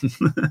fun.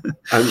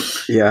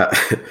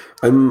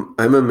 I'm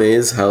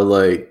amazed how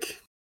like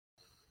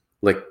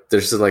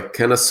there's like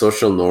kind of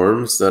social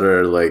norms that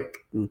are like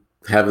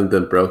haven't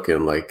been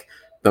broken. Like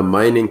the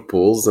mining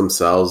pools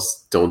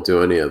themselves don't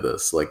do any of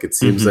this. Like it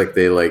seems like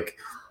they like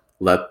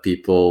let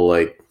people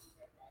like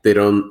they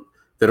don't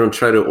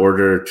try to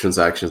order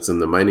transactions in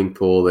the mining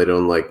pool. They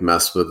don't like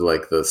mess with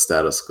like the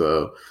status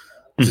quo.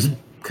 Just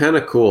kind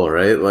of cool,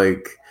 right?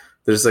 Like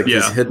there's like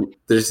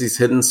these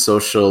hidden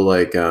social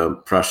like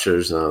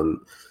pressures on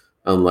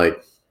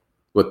like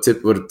what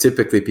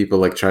typically people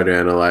like try to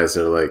analyze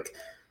are like,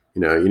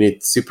 you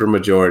need super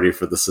majority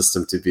for the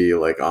system to be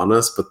like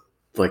honest, but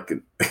like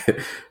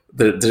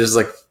there's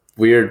like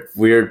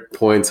weird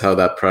points how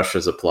that pressure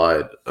is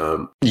applied.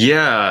 And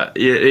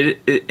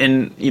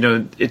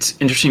it's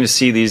interesting to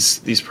see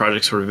these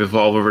projects sort of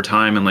evolve over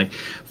time and like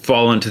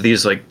fall into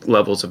these like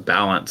levels of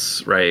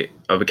balance, right,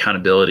 of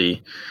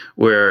accountability,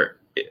 where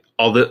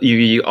all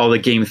the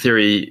game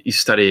theory you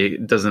study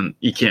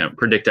you can't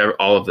predict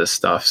all of this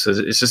stuff. So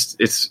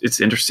it's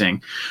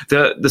interesting.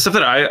 The stuff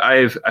that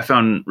I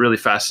found really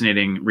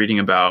fascinating reading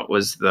about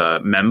was the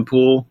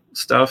mempool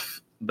stuff,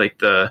 like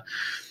the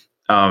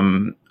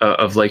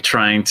of like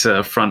trying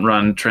to front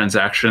run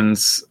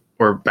transactions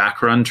or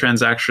back run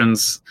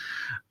transactions.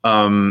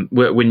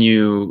 When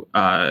you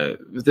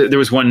there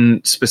was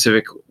one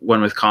specific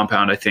one with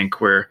Compound, I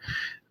think, where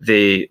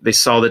they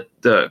saw that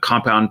the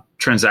Compound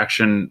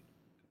transaction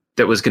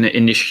that was going to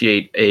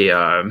initiate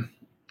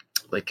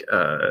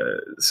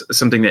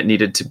something that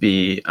needed to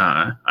be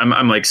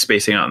I'm like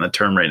spacing out on the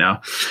term right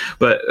now,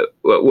 but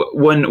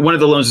one of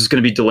the loans was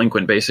going to be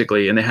delinquent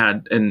basically, and they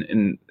had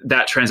and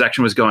that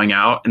transaction was going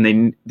out,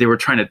 and they were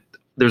trying to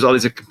there's all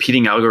these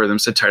competing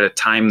algorithms to try to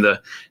time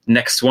the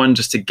next one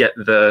just to get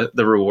the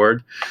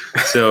reward.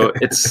 So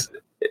this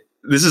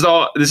is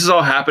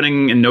all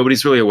happening and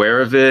nobody's really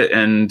aware of it.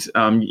 And,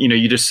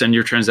 you just send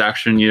your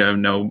transaction, you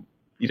don't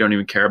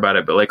even care about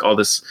it. But like all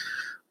this,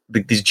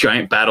 these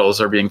giant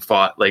battles are being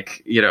fought,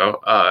 like,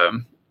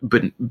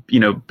 but,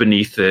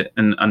 beneath it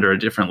and under a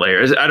different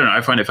layer. I don't know.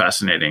 I find it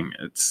fascinating.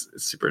 It's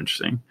super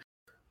interesting.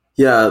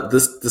 Yeah.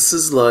 This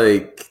is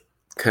like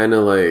kind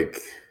of like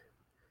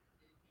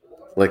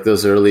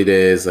those early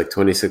days, like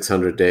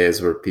 2600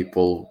 days where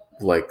people,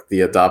 like,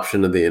 the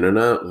adoption of the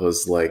internet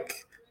was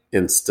like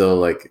in still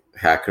like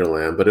hacker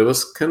land, but it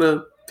was kind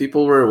of,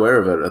 people were aware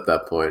of it at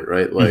that point,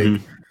 right?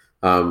 Like,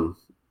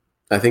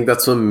 I think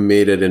that's what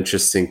made it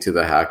interesting to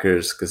the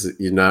hackers, because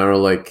you now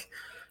like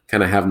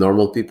kind of have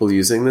normal people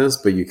using this,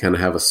 but you kind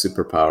of have a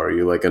superpower.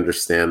 You like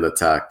understand the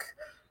tech,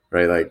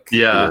 right? Like,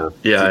 yeah.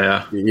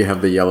 You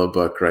have the yellow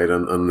book, right?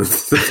 On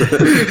this.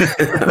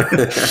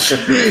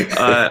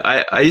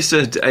 I used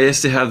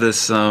to have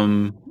this.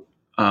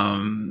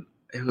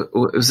 It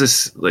was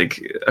this, like,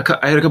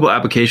 I had a couple of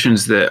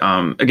applications that,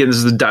 again, this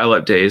is the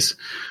dial-up days,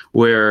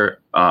 where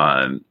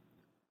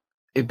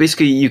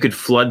basically you could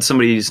flood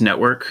somebody's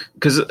network,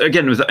 because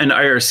again, with an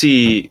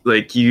IRC,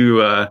 like you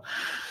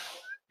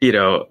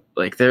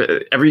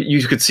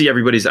could see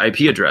everybody's IP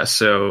address.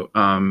 So,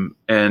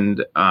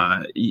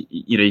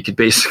 you could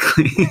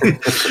basically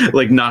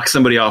like knock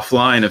somebody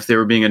offline if they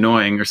were being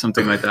annoying or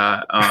something like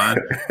that,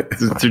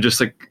 through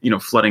just like,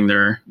 flooding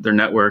their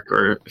network.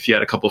 Or if you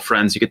had a couple of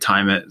friends, you could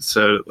time it.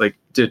 So like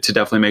to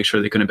definitely make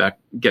sure they couldn't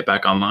get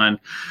back online.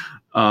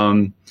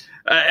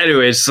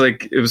 Anyways,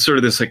 like it was sort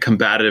of this like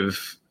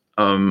combative,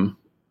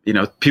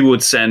 people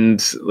would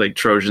send like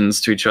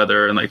Trojans to each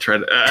other and like try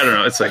to, I don't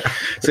know. It's like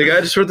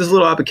I just wrote this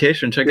little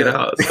application. Check it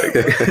out.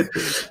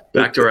 It's like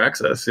backdoor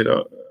access, Isn't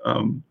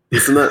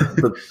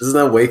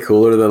that way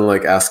cooler than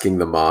like asking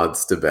the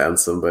mods to ban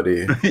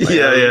somebody? Like,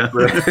 yeah.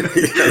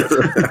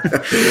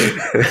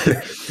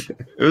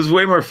 It was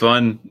way more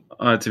fun,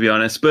 to be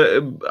honest.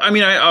 But I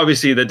mean,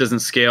 obviously that doesn't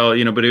scale,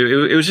 but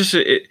it was just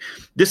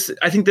this.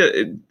 I think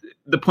that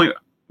the point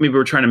maybe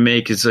we're trying to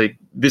make is like,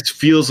 this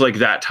feels like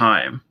that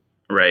time,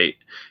 right?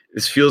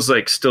 This feels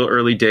like still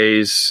early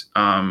days,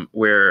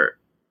 where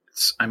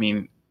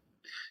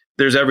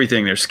there's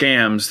everything. There's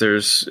scams,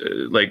 there's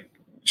like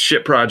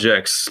shit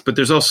projects, but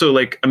there's also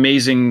like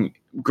amazing,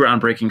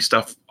 groundbreaking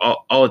stuff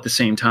all at the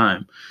same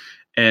time.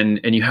 And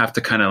you have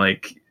to kind of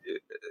like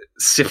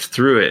sift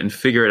through it and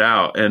figure it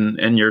out.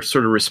 And you're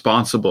sort of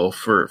responsible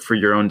for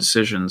your own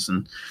decisions.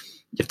 And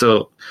you have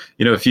to,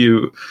 if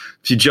you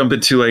jump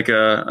into like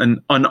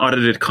an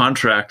unaudited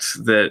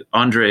contract that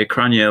Andre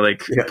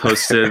Kranya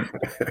posted,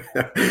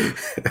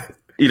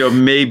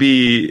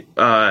 maybe,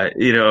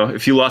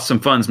 if you lost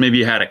some funds, maybe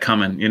you had it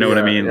coming, what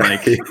I mean?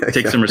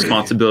 Take some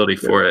responsibility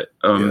for it.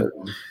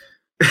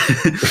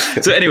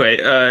 So anyway,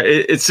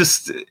 it's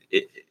just,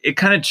 it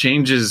kind of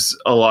changes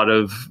a lot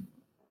of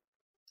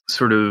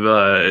sort of,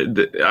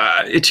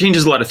 it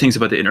changes a lot of things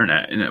about the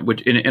internet in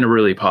a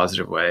really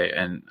positive way.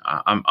 And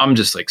I'm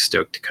just like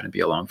stoked to kind of be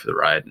along for the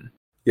ride.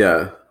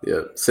 Yeah.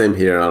 Same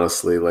here,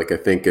 honestly. Like, I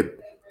think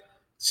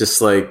it's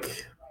just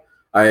like,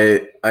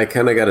 I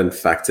kind of got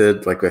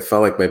infected. Like, I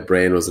felt like my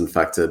brain was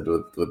infected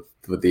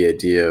with the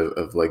idea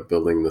of like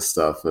building this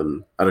stuff,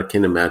 and I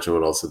can't imagine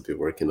what else I'd be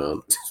working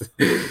on.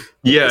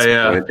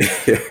 Yeah.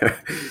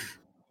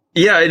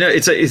 Yeah, I know.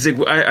 It's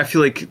like, I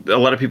feel like a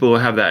lot of people will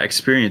have that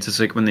experience. It's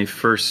like when they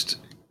first,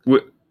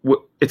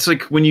 it's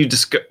like when you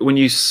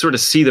sort of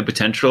see the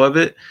potential of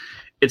it,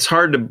 it's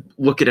hard to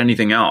look at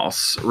anything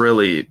else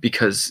really,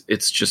 because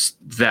it's just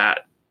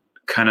that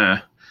kind of,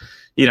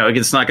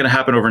 it's not going to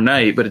happen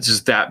overnight, but it's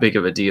just that big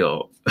of a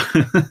deal.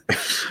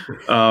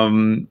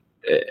 And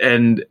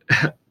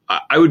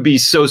I would be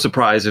so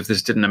surprised if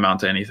this didn't amount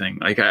to anything.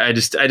 Like I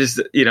just,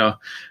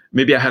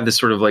 maybe I have this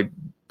sort of like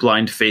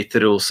blind faith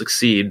that it will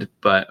succeed,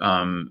 but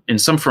in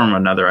some form or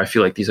another, I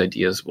feel like these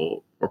ideas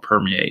will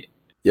permeate.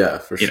 Yeah,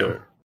 for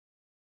sure.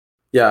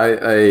 Yeah,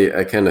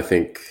 I kind of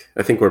think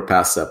we're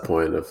past that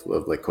point of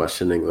like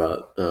questioning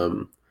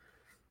that.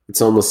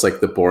 It's almost like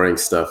the boring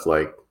stuff,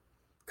 like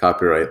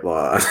copyright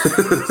law,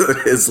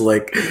 is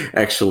like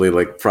actually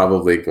like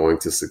probably going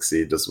to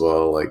succeed as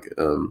well. Like,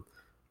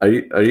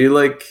 are you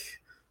like,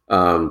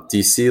 do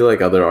you see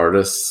like other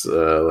artists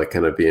like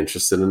kind of be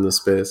interested in this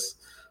space?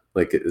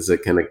 Like, is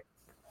it kind of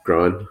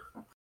growing?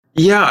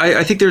 Yeah,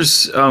 I think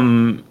there's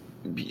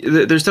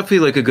definitely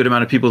like a good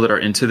amount of people that are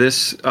into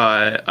this.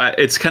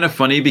 It's kind of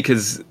funny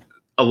because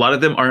a lot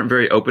of them aren't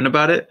very open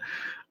about it.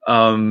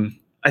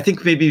 I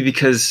think maybe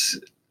because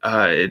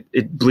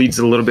it bleeds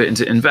a little bit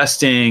into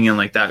investing and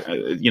like that.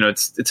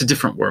 It's a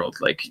different world.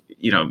 Like,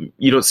 you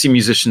don't see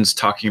musicians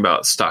talking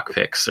about stock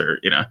picks or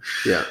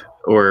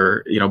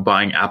or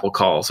buying Apple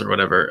calls or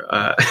whatever.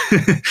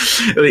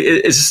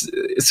 It's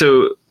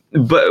so,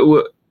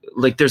 but.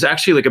 Like, there's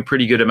actually like a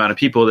pretty good amount of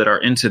people that are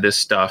into this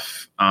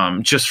stuff,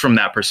 just from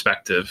that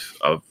perspective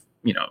of,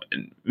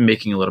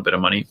 making a little bit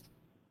of money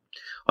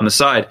on the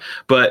side.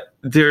 But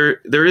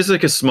there is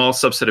like a small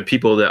subset of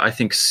people that I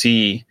think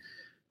see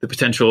the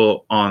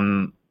potential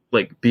on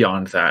like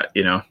beyond that,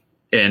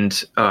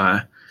 and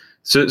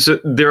so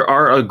there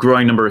are a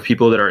growing number of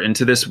people that are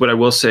into this. What I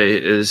will say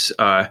is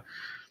a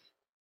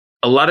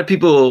lot of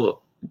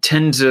people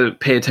tend to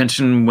pay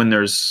attention when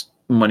there's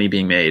money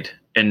being made.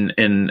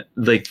 And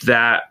like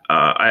that,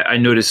 I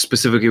noticed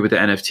specifically with the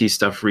NFT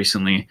stuff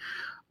recently.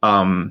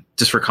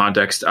 Just for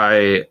context,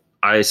 I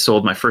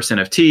sold my first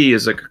NFT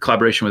as like a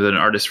collaboration with an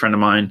artist friend of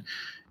mine,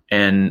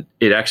 and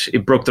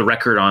it broke the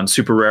record on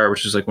Super Rare,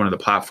 which is like one of the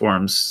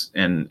platforms,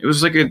 and it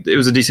was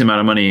a decent amount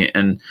of money,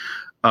 and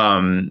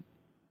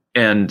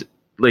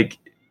like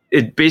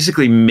it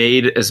basically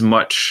made as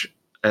much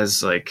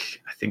as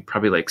like I think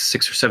probably like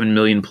 6 or 7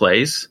 million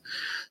plays.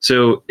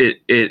 So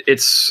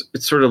it's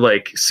sort of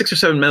like 6 or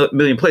 7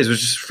 million plays,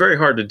 which is very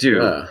hard to do.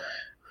 Yeah.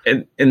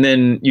 And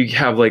then you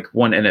have like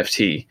one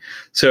NFT.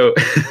 So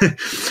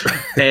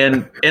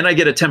and I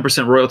get a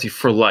 10% royalty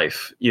for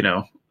life,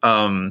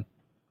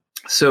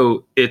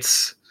 so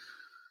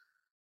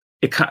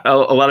a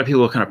lot of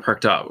people kind of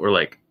perked up. We're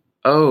like,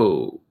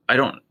 oh,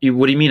 what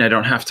do you mean I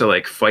don't have to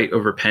like fight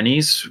over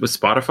pennies with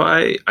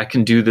Spotify? I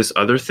can do this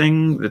other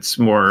thing that's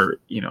more,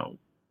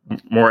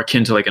 more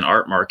akin to like an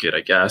art market,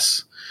 I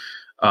guess.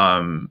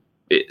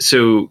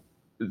 So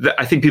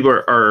I think people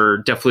are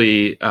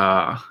definitely,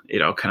 kind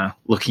of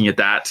looking at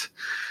that.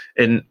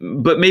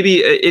 But maybe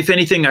if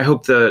anything, I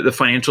hope the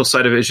financial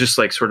side of it is just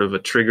like sort of a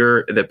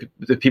trigger that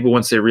the people,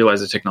 once they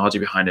realize the technology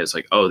behind it, is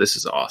like, oh, this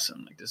is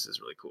awesome. Like, this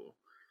is really cool.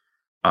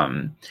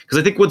 Because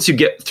I think once you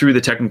get through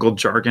the technical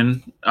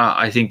jargon,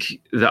 I think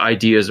the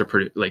ideas are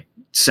pretty like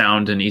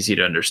sound and easy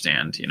to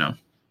understand,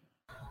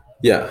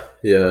 Yeah.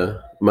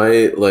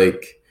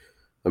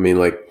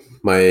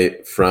 My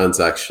friends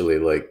actually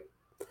like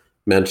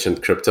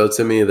mentioned crypto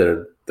to me.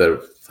 That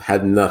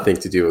had nothing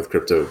to do with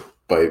crypto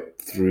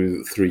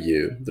through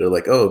you. They're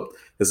like, oh,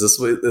 is this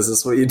what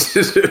you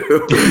do?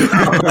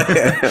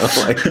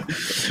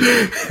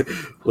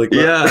 like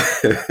yeah.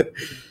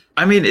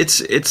 I mean,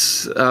 it's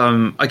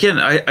again,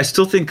 I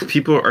still think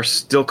people are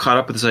still caught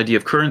up with this idea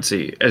of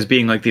currency as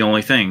being like the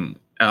only thing.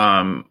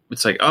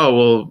 It's like, oh,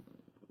 well,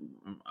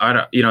 I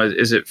don't,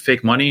 is it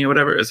fake money or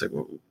whatever? It's like,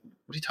 well,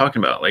 what are you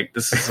talking about? Like,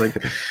 this is like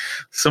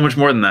so much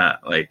more than that.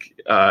 Like,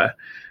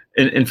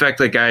 in fact,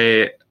 like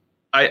I'm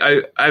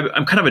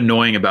kind of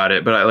annoying about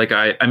it, but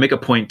I make a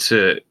point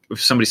to,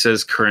 if somebody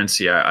says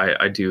currency,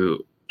 I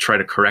do try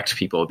to correct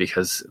people,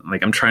 because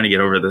like I'm trying to get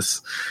over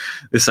this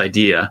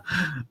idea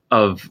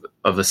of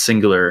a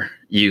singular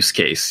use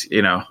case,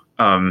 but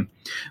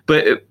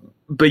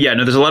yeah,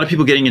 no, there's a lot of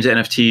people getting into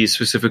NFTs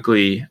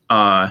specifically.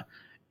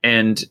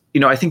 And,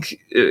 I think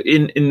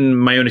in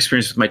my own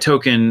experience with my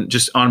token,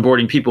 just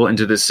onboarding people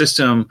into this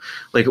system,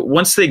 like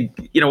once they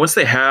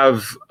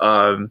have,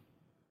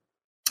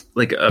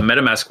 like a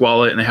MetaMask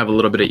wallet, and they have a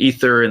little bit of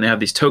Ether, and they have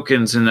these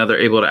tokens, and now they're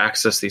able to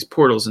access these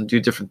portals and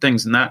do different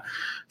things, and that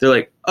they're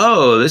like,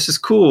 oh, this is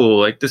cool.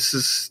 Like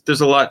there's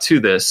a lot to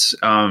this.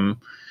 I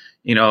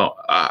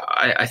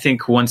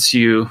think once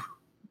you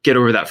get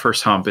over that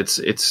first hump,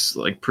 it's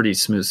like pretty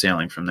smooth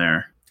sailing from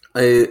there.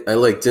 I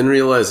didn't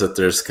realize that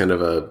there's kind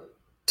of a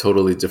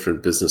totally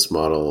different business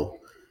model,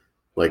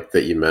 like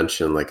that you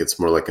mentioned. Like it's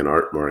more like an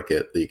art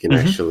market that you can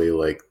actually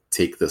like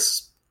take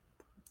this,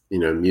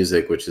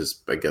 music, which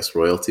is, I guess,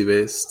 royalty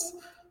based,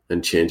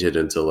 and change it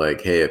into like,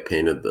 hey, I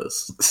painted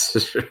this.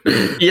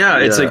 Yeah,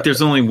 it's like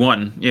there's only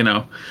one,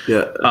 Yeah.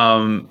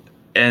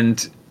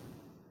 And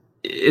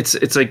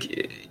it's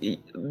like,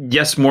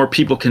 yes, more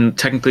people can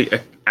technically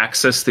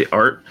access the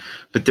art,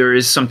 but there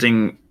is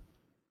something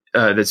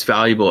that's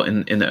valuable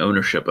in the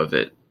ownership of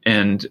it.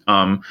 And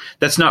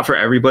that's not for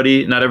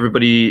everybody. Not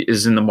everybody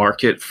is in the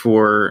market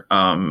for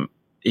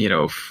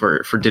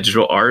for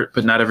digital art,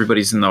 but not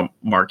everybody's in the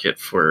market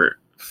for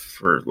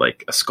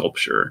like a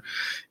sculpture,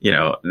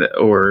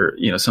 or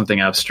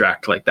something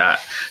abstract like that.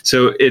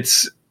 So I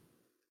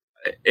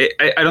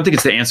don't think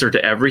it's the answer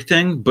to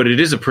everything, but it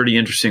is a pretty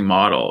interesting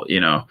model.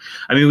 I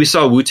mean, we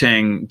saw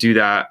Wu-Tang do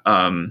that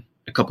a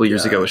couple of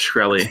years ago with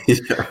Shkreli,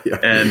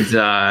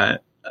 and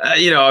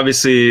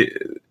obviously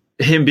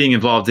him being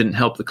involved didn't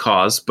help the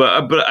cause,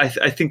 but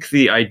I think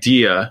the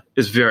idea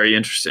is very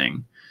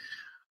interesting.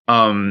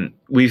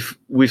 We've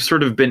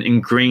sort of been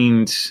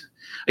ingrained.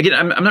 Again,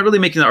 I'm not really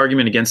making the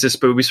argument against this,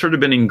 but we've sort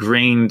of been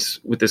ingrained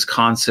with this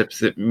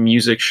concept that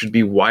music should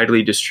be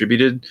widely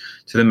distributed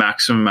to the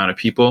maximum amount of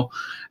people.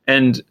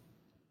 And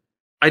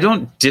I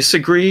don't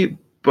disagree,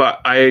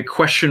 but I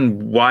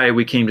question why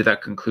we came to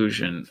that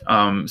conclusion.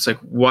 It's like,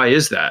 why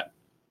is that?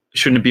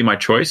 Shouldn't it be my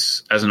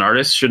choice as an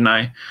artist? Shouldn't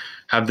I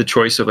have the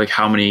choice of like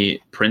how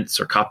many prints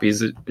or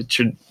copies it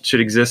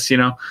should exist?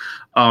 I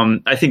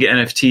think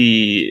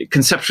NFT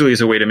conceptually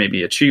is a way to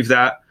maybe achieve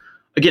that.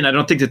 Again, I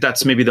don't think that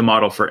that's maybe the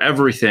model for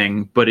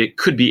everything, but it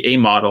could be a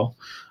model.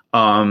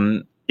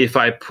 If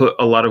I put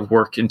a lot of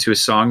work into a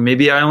song,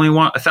 maybe I only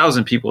want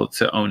 1,000 people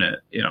to own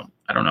it.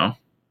 I don't know.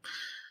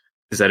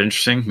 Is that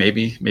interesting?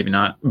 Maybe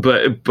not.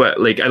 But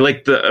like, I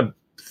like the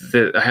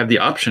I have the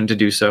option to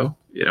do so.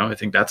 I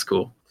think that's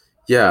cool.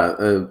 Yeah,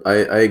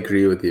 I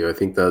agree with you. I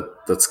think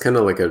that's kind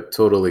of like a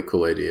totally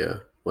cool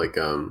idea. Like,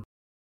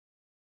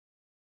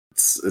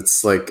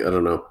 it's like, I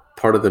don't know,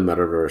 part of the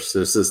metaverse.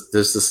 There's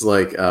this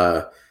like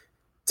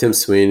Tim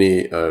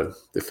Sweeney,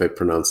 if I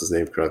pronounce his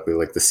name correctly,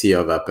 like the CEO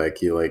of Epic.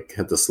 He like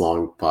had this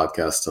long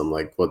podcast on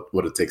like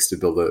what it takes to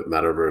build a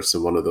metaverse,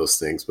 and one of those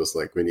things was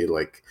like we need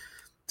like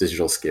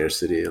digital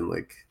scarcity and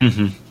like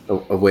Hmm.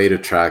 a way to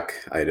track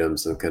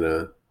items and kind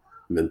of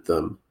mint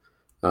them.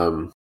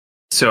 Um,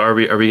 So are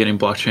we getting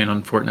blockchain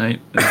on Fortnite?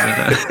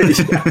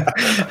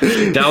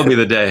 That would be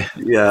the day.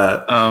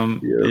 yeah,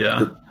 yeah,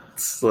 Yeah.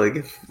 it's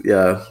like,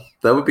 yeah,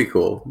 that would be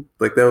cool.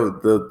 Like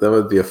that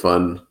would be a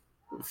fun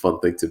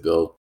thing to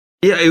build.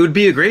 Yeah, it would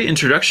be a great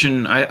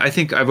introduction. I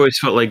think I've always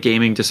felt like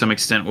gaming to some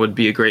extent would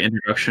be a great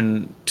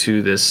introduction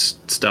to this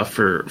stuff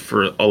for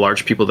a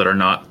large people that are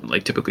not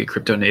like typically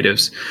crypto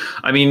natives.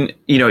 I mean,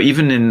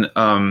 even in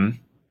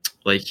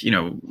like,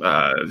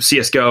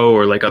 CS:GO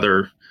or like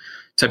other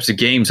types of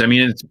games, I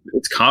mean,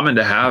 it's common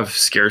to have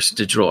scarce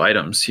digital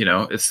items,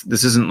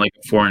 this isn't like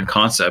a foreign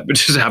concept, it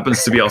just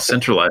happens to be all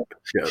centralized.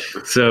 Yeah,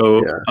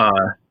 So,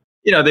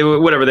 yeah. they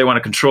whatever they want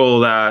to control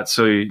that,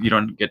 so you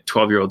don't get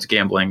 12-year-olds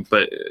gambling.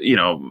 But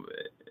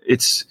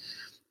it's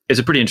it's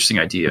a pretty interesting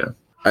idea.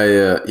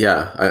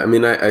 Yeah. I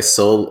mean, I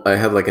sold. I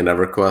had like an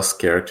EverQuest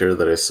character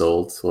that I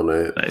sold when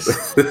Nice.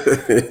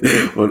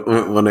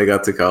 when I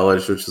got to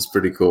college, which was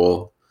pretty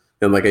cool.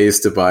 And like I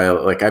used to buy,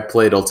 like I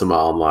played Ultima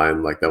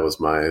Online, like that was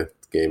my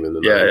game in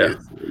the Yeah, yeah.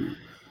 90s. And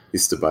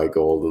used to buy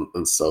gold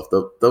and stuff.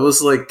 That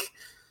was like,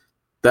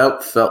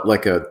 that felt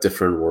like a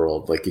different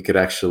world. Like you could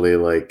actually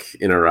like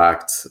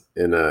interact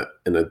in a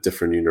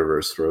different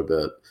universe for a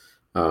bit.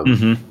 Um,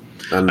 Hmm.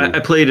 I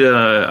and played.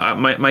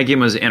 My game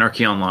was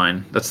Anarchy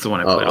Online. That's the one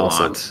I oh, played a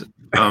awesome.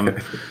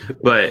 lot.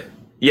 But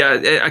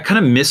yeah, I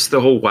kind of missed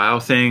the whole WoW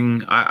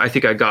thing. I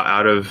think I got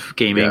out of Yeah.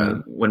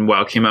 gaming when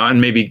WoW came out,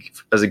 and maybe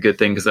as a good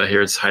thing because I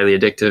hear it's highly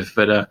addictive.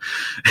 But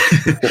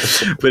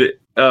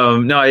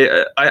no,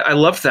 I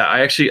loved that.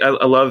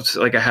 I loved,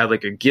 like, I had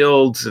like a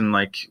guild, and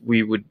like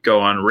we would go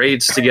on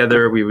raids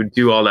together. We would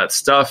do all that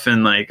stuff,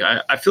 and like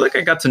I feel like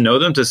I got to know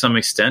them to some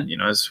extent,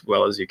 as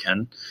well as you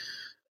can.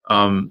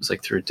 It's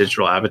like through a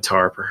digital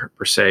avatar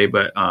per se,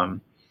 but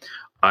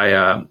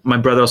I my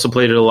brother also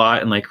played it a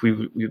lot, and like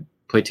we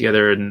played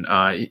together, and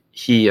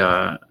he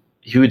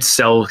would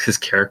sell his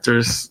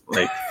characters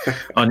like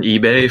on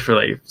eBay for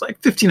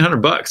like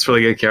 $1,500 for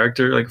like a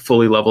character like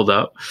fully leveled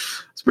up.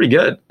 It's pretty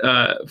good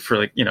for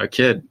like a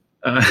kid.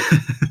 Uh,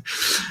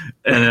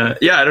 and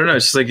yeah, I don't know.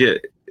 It's just like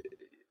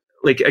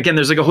like again,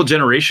 there's like a whole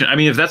generation. I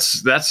mean, if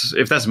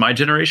that's my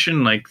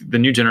generation, like the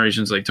new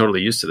generation's like totally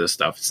used to this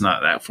stuff. It's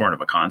not that foreign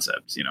of a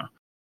concept.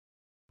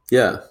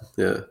 Yeah,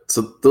 yeah.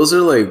 So those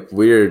are like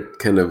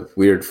kind of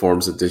weird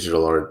forms of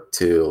digital art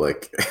too.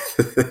 Like,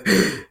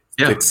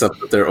 Yeah. except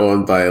that they're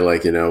owned by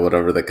like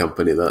whatever the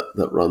company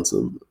that runs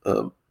them.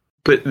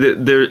 But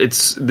there,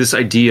 it's this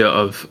idea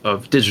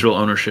of digital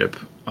ownership.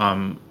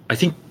 I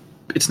think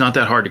it's not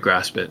that hard to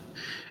grasp it,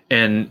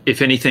 and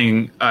if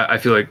anything, I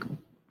feel like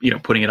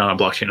putting it on a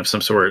blockchain of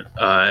some sort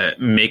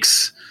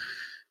makes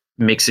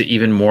it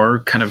even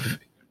more kind of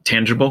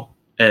tangible.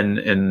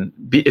 And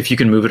if you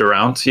can move it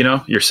around,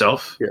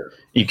 yourself, Yeah,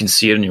 you can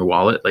see it in your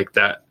wallet, like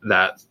that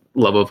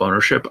level of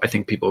ownership. I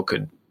think people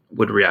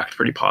would react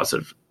pretty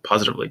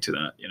positively to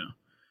that.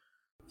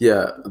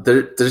 yeah.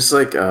 There's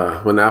like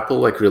when Apple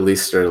like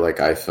released their like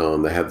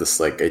iPhone, they had this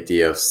like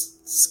idea of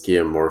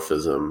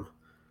skeuomorphism,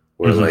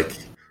 where Hmm. like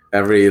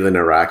every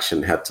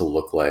interaction had to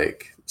look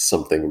like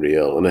something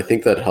real, and I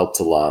think that helped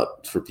a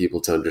lot for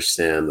people to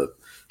understand that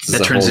this is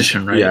That a whole.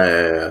 transition, right? Yeah,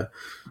 yeah,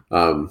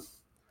 yeah.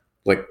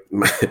 Like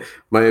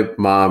my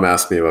mom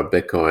asked me about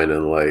Bitcoin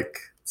and like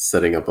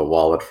setting up a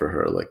wallet for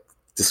her, like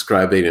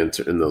describing it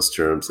in those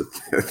terms.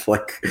 It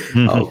like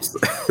Hmm. helps.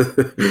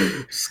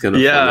 It's kind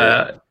of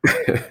Yeah.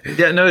 funny.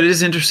 Yeah, no, it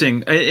is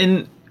interesting.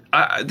 And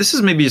this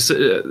is maybe a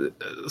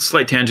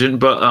slight tangent,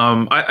 but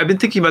I've been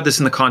thinking about this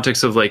in the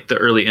context of like the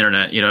early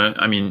internet.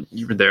 I mean,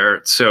 you were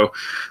there, so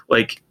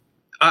like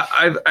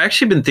I've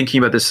actually been thinking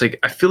about this. Like,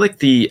 I feel like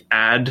the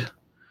ad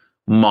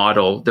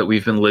model that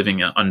we've been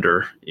living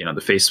under, the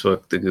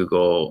Facebook, the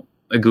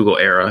Google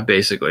era,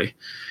 basically,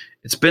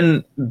 it's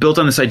been built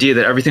on this idea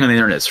that everything on the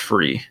internet is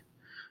free.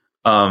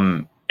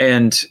 And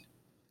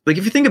like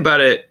if you think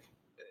about it,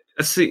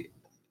 that's the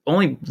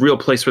only real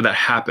place where that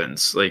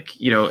happens. Like,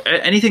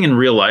 anything in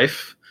real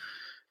life,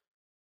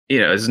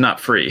 is not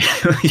free.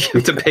 You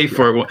have to pay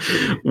for it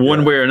one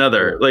Yeah, way or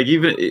another. yeah, Like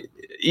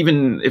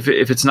even if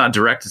it's not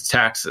direct, it's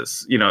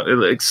taxes.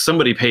 Like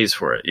somebody pays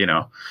for it.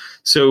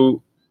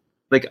 So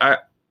like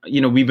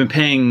we've been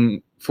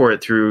paying for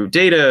it through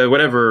data,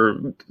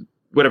 whatever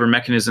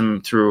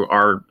mechanism, through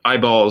our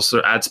eyeballs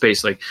or ad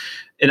space. Like,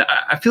 and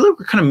I feel like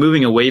we're kind of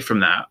moving away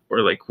from that,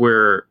 or like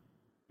we're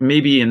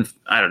maybe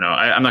I don't know,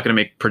 I'm not going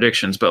to make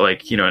predictions, but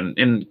like,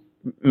 in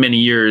many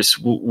years,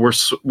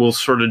 we'll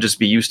sort of just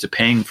be used to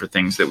paying for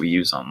things that we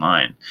use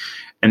online,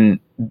 and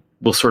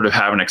we'll sort of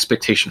have an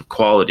expectation of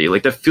quality.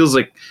 Like that feels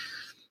like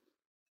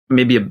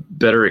maybe a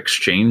better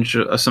exchange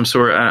of some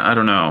sort. I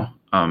don't know.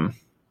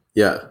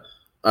 Yeah,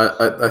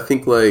 I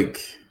think like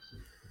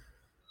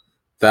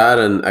that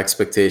and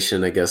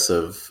expectation, I guess,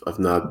 of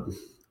not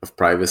of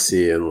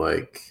privacy, and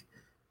like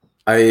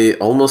I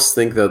almost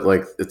think that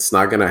like it's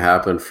not going to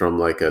happen from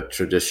like a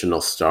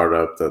traditional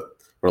startup that,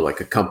 or like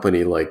a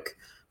company like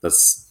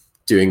that's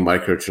doing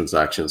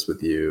microtransactions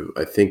with you.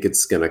 I think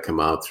it's going to come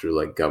out through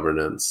like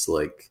governance,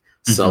 like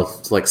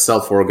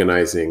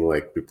self-organizing,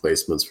 like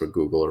replacements for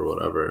Google or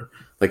whatever.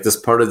 Like this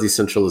part of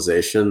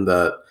decentralization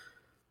that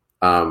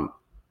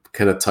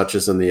kind of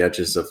touches on the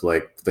edges of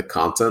like the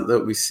content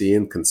that we see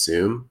and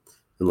consume,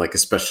 and like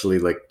especially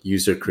like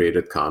user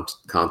created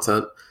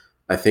content.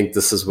 I think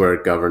this is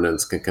where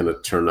governance can kind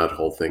of turn that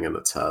whole thing in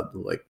its head.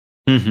 Like,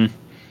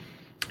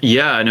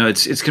 yeah, no,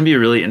 it's going to be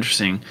really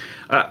interesting.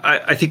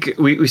 I think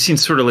we've seen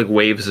sort of like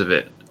waves of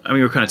it. I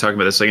mean, we're kind of talking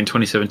about this like in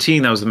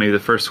 2017. That was maybe the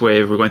first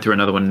wave. We're going through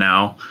another one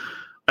now.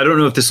 I don't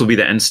know if this will be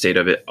the end state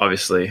of it.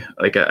 Obviously,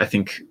 like I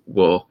think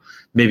we'll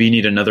maybe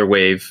need another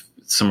wave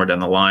somewhere down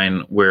the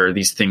line where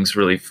these things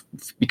really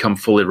become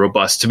fully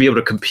robust to be able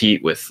to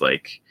compete with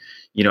like,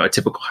 you know, a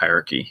typical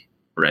hierarchy,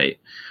 right?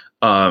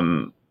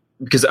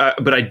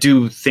 But I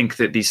do think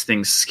that these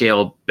things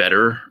scale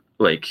better,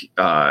 like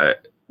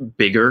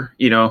bigger.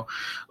 You know,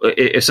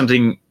 if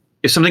something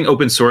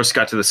open source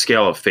got to the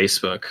scale of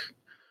Facebook,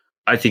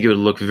 I think it would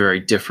look very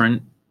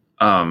different,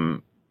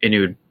 and it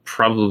would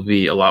probably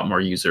be a lot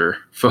more user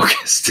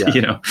focused. Yeah.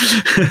 You know,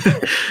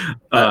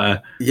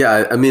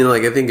 yeah. I mean,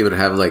 like I think it would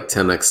have like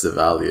 10x the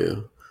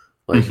value,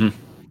 like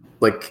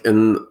like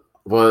and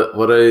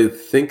what I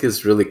think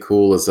is really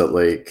cool is that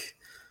like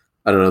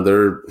I don't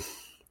know,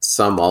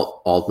 some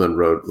Altman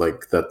wrote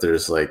like that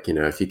there's like, you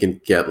know, if you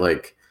can get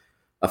like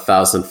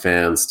 1,000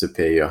 fans to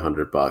pay you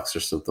 $100 or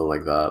something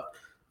like that,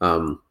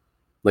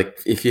 like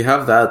if you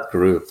have that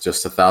group,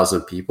 just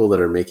 1,000 people that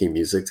are making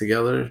music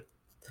together,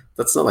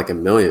 that's not like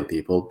 1 million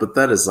people, but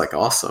that is like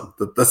awesome.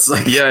 That's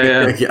like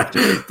yeah.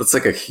 That's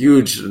like a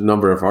huge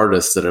number of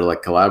artists that are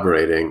like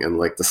collaborating, and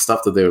like the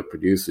stuff that they would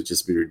produce would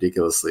just be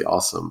ridiculously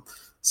awesome.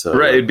 So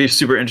right, it'd be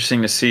super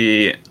interesting to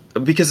see,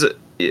 because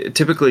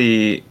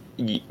typically,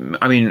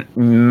 I mean,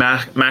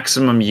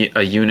 maximum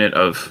a unit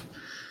of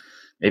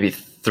maybe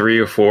 3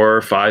 or 4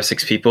 or 5,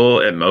 6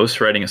 people at most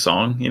writing a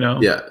song, you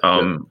know?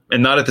 And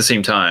not at the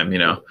same time, you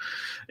know?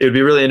 It would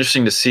be really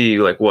interesting to see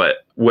like what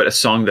a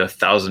song that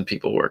 1,000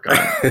 people work on,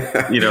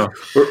 you know?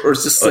 or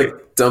just like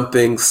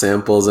dumping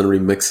samples and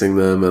remixing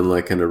them and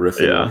like kind of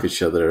riffing off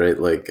each other, right?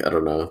 Like, I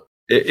don't know.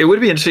 It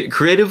would be interesting.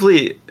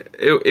 Creatively,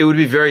 it would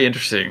be very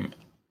interesting.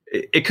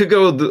 It could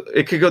go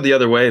the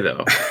other way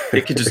though.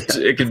 It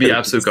could be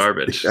absolute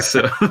garbage. Yeah.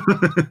 So,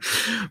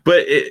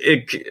 but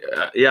I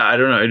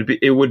don't know.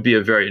 It would be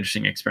a very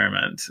interesting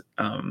experiment,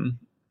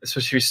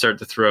 especially if you start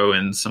to throw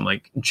in some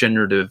like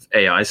generative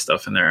AI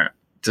stuff in there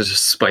to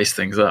just spice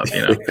things up.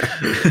 You know.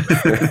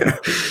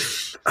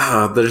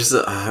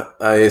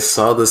 I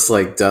saw this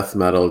like death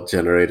metal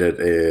generated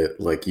a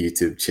like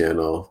YouTube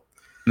channel.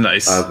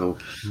 Nice.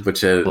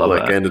 Which I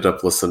ended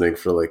up listening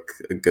for like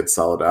a good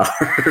solid hour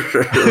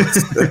because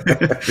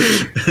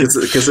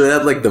it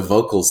had like the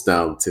vocals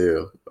down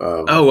too.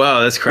 Oh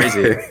wow, that's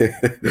crazy.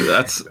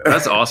 that's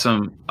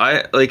awesome.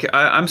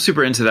 I'm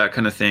super into that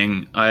kind of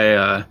thing.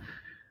 I've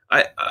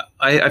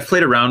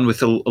played around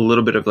with a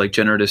little bit of like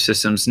generative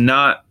systems,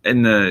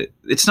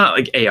 it's not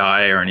like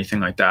AI or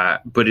anything like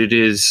that, but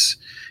it's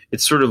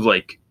sort of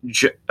like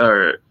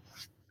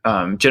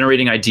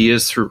generating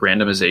ideas through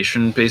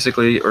randomization,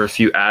 basically, or if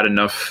you add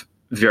enough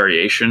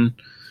variation,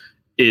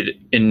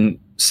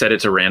 set it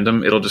to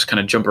random, it'll just kind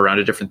of jump around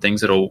to different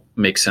things that'll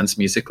make sense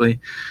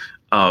musically.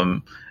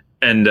 That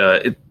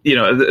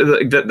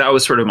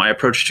was sort of my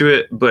approach to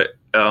it, but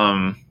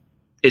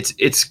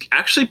it's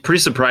actually pretty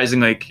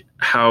surprising, like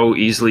how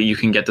easily you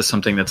can get to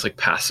something that's like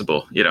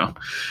passable. You know,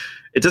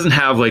 it doesn't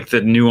have like the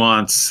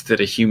nuance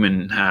that a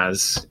human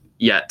has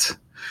yet.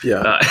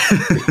 Yeah.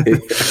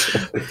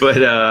 But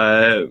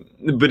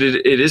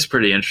it is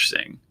pretty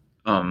interesting.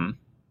 I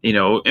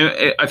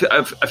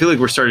feel like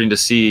we're starting to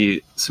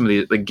see some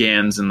of the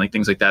GANs and like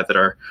things like that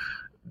are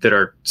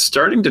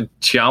starting to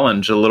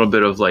challenge a little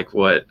bit of like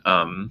what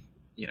can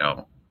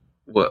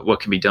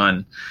be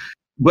done.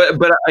 But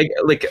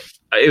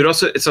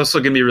it's also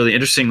going to be really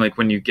interesting, like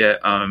when you get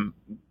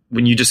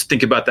when you just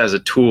think about that as a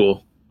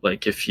tool,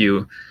 like if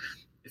you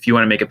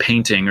want to make a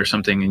painting or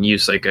something and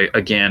use like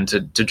a GAN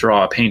to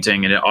draw a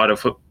painting, and it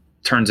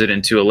turns it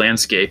into a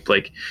landscape,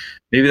 like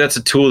maybe that's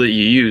a tool that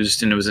you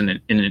used and it was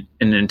in an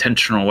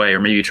intentional way,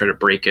 or maybe you try to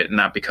break it and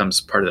that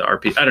becomes part of the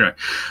RP. I don't know.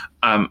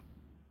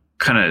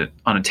 Kind of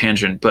on a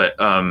tangent, but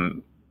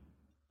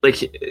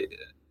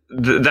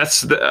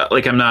that's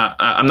like I'm not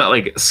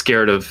like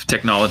scared of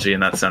technology in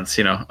that sense,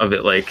 you know, of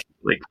it like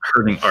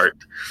hurting art.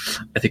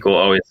 I think we'll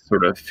always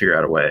sort of figure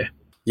out a way.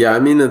 Yeah, I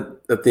mean,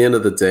 at the end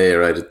of the day,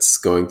 right, it's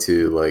going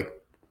to like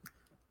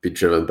be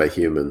driven by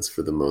humans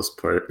for the most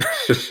part.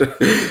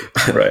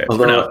 Right.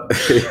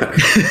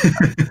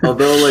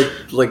 although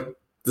like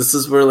this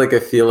is where like I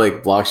feel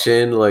like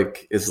blockchain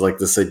like is like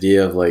this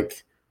idea of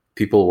like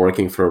people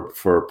working for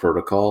a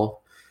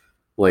protocol.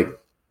 Like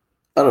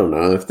I don't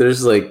know if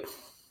there's like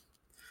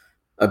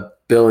a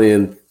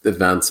billion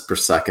events per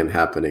second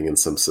happening in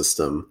some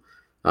system.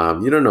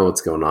 You don't know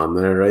what's going on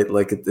there, right?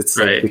 Like it's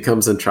like Right.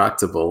 becomes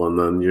intractable, and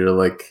then you're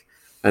like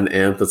an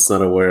ant that's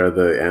not aware of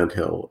the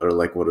anthill or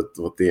like what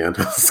the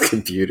anthill is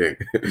computing.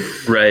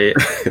 Right.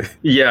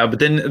 Yeah, but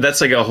then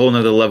that's like a whole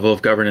nother level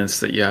of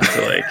governance that you have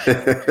to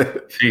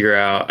like figure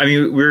out. I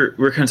mean, we're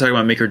kind of talking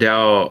about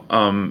MakerDAO,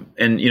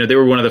 and they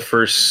were one of the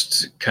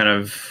first kind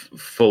of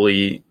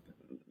fully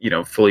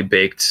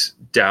baked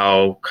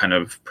DAO kind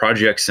of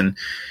projects, and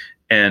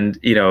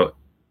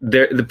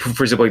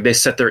for example, like they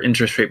set their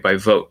interest rate by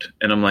vote,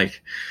 and I'm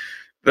like,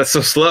 that's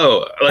so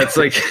slow. That's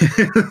like,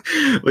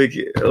 like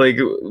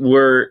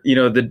we're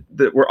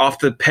we're off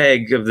the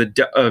peg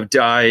of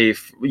DAI.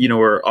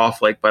 We're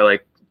off like by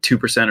like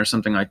 2% or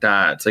something like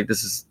that. It's like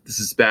this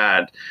is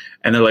bad,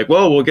 and they're like,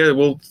 well,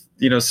 we'll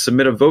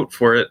submit a vote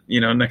for it,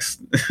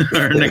 next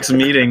our next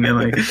meeting, and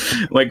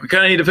like we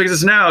kind of need to fix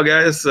this now,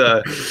 guys.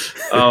 I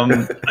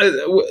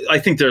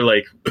think they're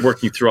like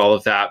working through all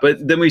of that,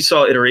 but then we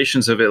saw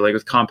iterations of it, like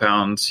with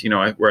compounds.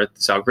 We're at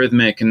this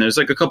algorithmic, and there's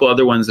like a couple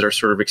other ones that are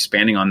sort of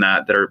expanding on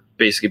that are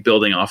basically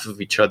building off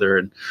of each other,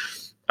 and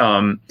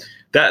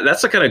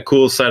that's the kind of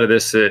cool side of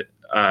this. That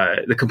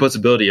the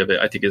composability of it,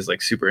 I think, is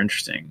like super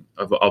interesting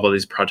of all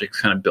these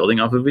projects kind of building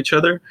off of each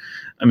other.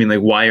 I mean, like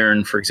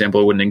Wiren, for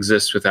example, wouldn't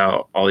exist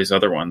without all these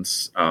other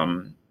ones.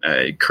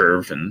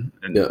 Curve and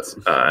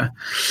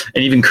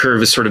even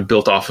Curve is sort of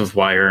built off of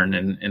Wiren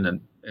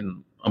in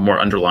a more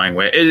underlying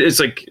way.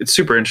 It's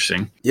super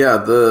interesting. Yeah,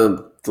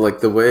 the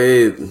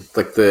way,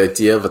 like the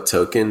idea of a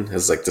token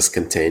as like this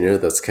container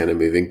that's kind of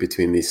moving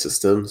between these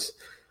systems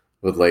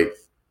with like,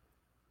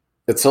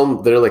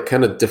 they're like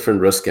kind of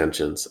different risk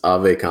engines.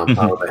 Aave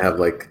Compound, they have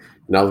like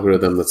an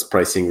algorithm that's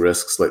pricing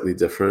risk slightly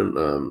different.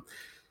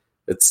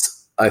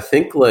 I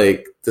think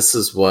like this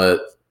is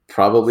what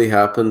probably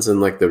happens in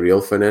like the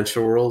real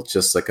financial world,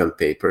 just like on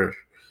paper.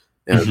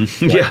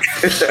 And yeah,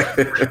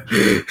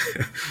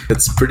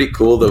 it's pretty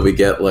cool that we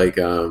get like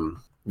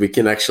we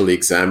can actually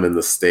examine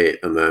the state,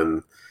 and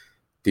then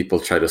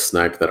people try to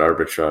snipe that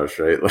arbitrage,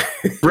 right?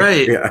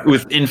 Right. Yeah.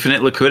 With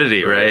infinite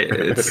liquidity, right?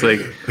 It's like,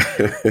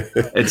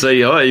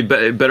 you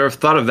better have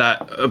thought of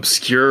that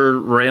obscure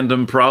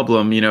random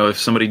problem. If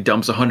somebody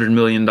dumps $100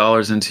 million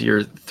into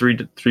your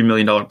 $3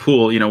 million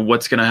pool,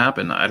 what's going to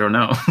happen? I don't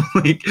know.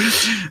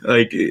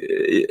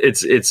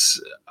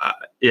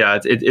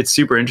 It's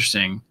super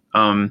interesting.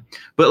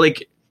 But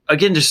like,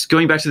 again, just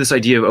going back to this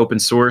idea of open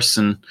source,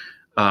 and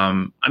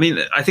I mean,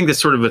 I think that's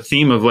sort of a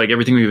theme of like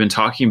everything we've been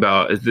talking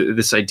about, is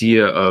this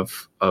idea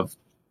of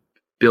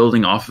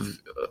building off of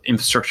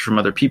infrastructure from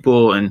other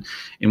people and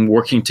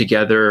working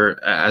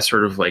together as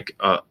sort of like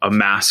a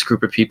mass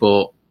group of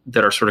people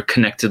that are sort of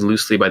connected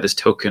loosely by this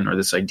token or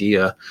this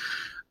idea.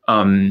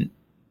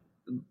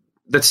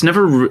 That's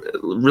never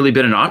really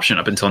been an option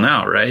up until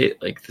now,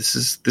 right? Like this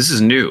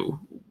is new.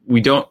 We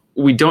don't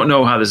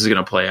know how this is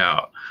going to play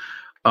out.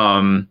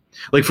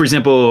 Like, for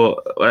example,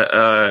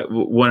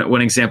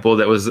 one example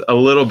that was a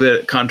little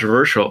bit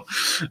controversial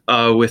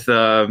with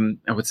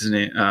what's his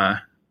name,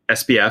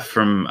 SBF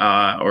from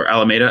or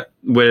Alameda.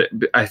 Where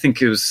I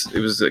think it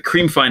was a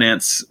Cream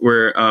Finance,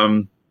 where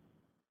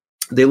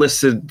they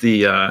listed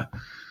the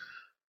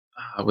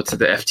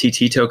the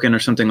FTT token or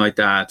something like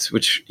that,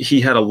 which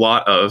he had a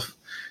lot of,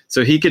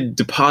 so he could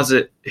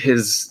deposit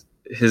his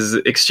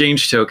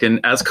exchange token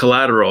as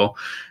collateral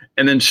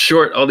and then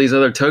short all these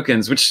other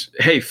tokens, which,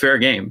 hey, fair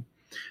game.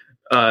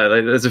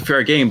 That's a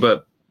fair game,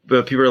 but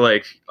people are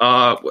like,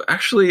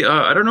 actually,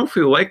 I don't know if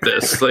we like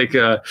this. Like,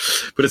 but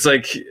it's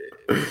like,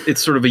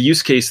 it's sort of a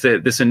use case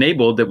that this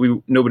enabled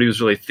that nobody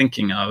was really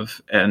thinking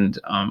of, and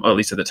at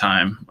least at the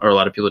time, or a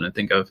lot of people didn't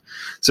think of.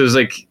 So it's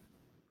like,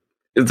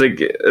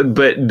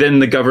 but then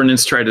the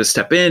governance tried to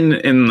step in,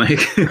 and like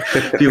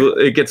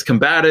it gets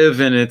combative,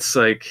 and it's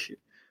like,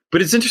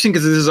 but it's interesting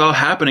because this is all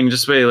happening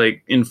just by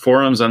like in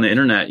forums on the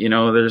internet.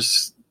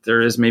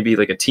 There is maybe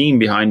like a team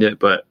behind it,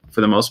 but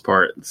for the most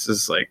part, this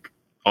is like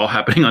all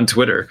happening on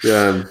Twitter.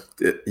 Yeah,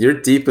 you're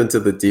deep into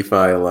the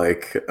DeFi,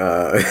 like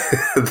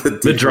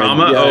the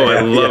drama. Yeah,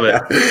 I love it.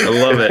 I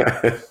love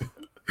it.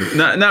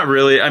 Not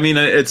really. I mean,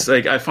 it's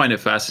like I find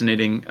it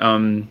fascinating.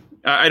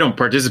 I don't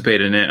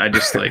participate in it. I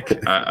just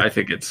like I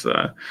think it's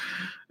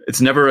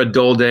never a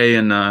dull day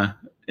in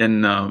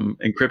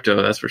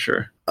crypto. That's for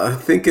sure. I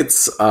think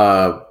it's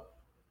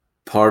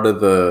part of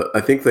the.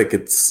 I think like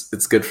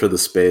it's good for the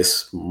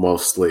space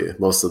most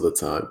of the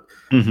time,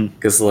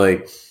 because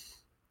like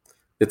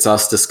it's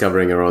us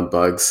discovering our own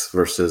bugs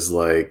versus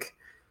like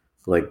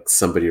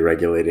somebody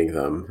regulating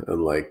them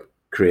and like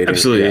creating.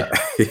 Absolutely.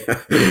 Yeah.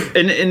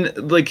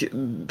 And like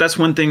that's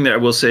one thing that I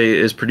will say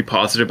is pretty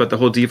positive about the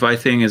whole DeFi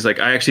thing, is like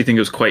I actually think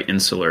it was quite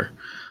insular.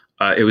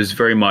 It was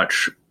very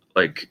much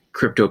like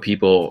crypto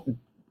people,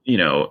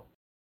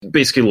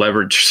 basically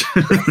leveraged.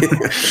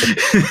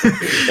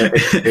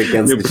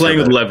 They're playing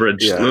with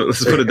leverage. Yeah.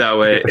 Let's put it that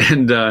way.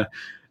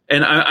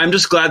 And I'm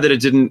just glad that it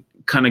didn't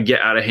kind of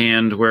get out of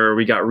hand, where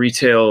we got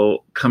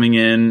retail coming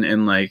in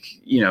and like,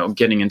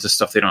 getting into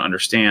stuff they don't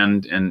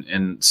understand,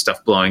 and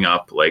stuff blowing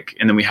up, like,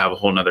 and then we have a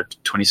whole nother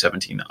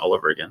 2017 all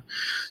over again.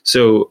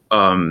 So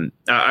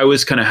I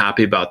was kind of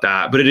happy about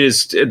that, but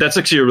that's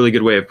actually a really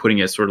good way of putting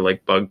it, sort of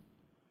like bug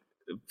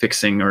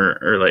fixing,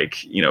 or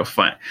like,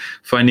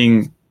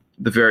 finding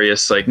the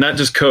various, like, not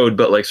just code,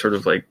 but like sort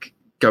of like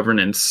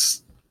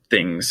governance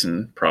things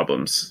and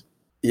problems.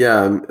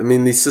 Yeah, I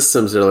mean, these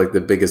systems are like the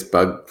biggest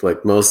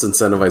like most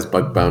incentivized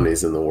bug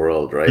bounties in the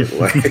world, right?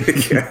 Like,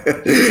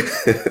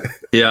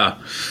 yeah.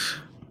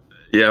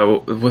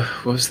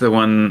 What was the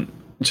one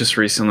just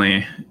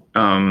recently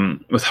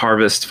with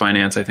Harvest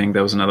Finance? I think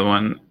that was another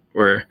one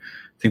where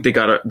I think they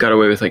got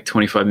away with like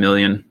 25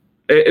 million.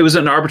 It was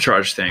an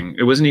arbitrage thing.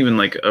 It wasn't even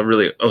like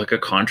a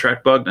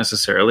contract bug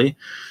necessarily.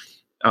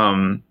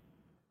 It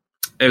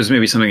was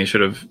maybe something they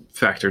should have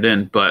factored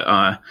in,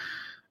 but.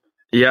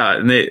 Yeah,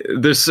 and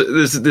there's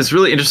this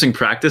really interesting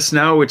practice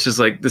now, which is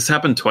like, this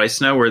happened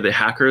twice now, where the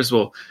hackers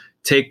will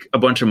take a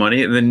bunch of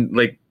money and then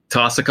like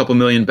toss a couple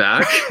million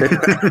back.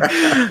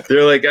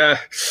 They're like, I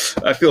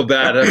feel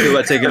bad. I feel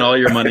about taking all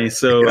your money.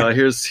 So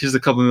here's a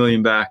couple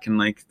million back. And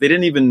like, they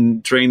didn't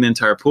even drain the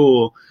entire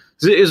pool.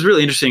 It was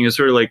really interesting. It's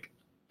sort of like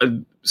a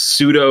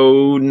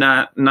pseudo,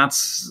 not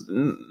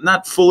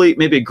fully,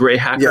 maybe a gray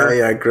hacker.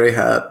 Yeah, gray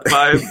hat.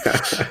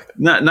 Vibe.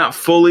 Not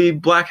fully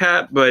black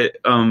hat, but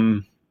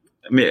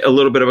I mean, a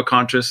little bit of a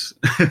conscious.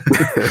 I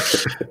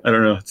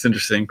don't know. It's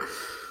interesting.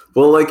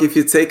 Well, like, if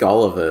you take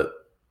all of it,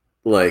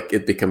 like,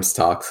 it becomes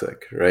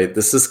toxic, right?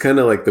 This is kind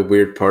of like the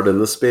weird part in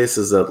the space,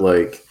 is that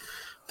like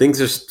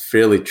things are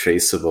fairly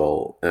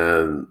traceable,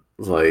 and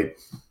like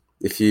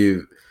if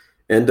you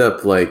end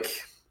up like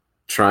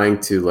trying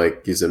to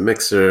like use a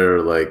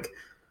mixer, like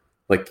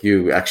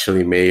you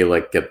actually may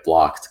like get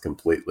blocked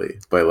completely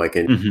by like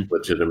any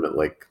legitimate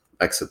like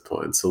exit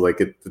point. So like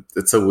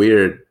it's a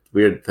weird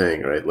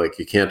thing, right? Like,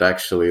 you can't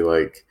actually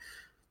like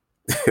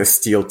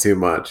steal too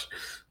much.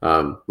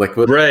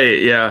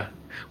 Right, yeah.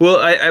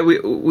 Well,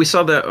 we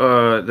saw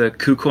the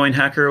KuCoin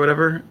hacker or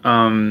whatever.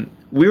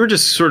 We were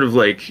just sort of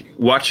like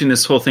watching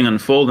this whole thing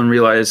unfold and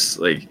realize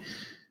like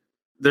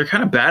they're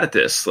kind of bad at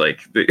this.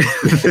 Like they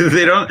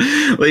don't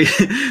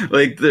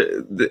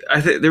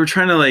I think they were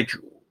trying to like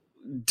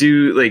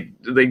do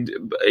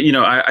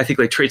I think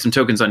like trade some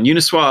tokens on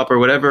Uniswap or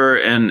whatever,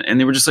 and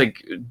they were just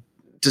like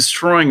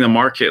destroying the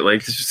market. Like,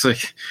 it's just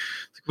like,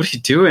 what are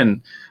you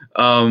doing?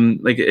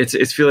 Like,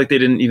 it's feel like they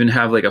didn't even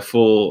have like a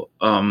full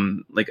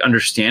like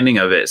understanding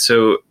of it.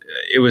 So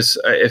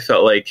it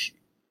felt like,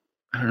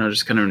 I don't know,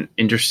 just kind of an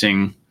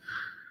interesting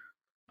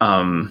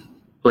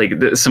like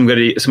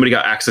somebody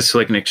got access to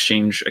like an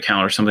exchange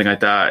account or something like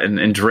that,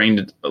 and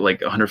drained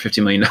like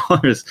 $150 million.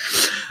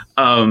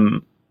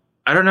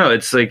 I don't know.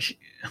 It's like,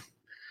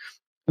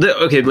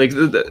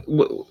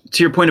 to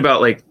your point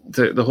about like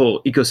the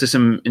whole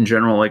ecosystem in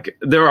general, like,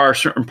 there are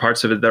certain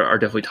parts of it that are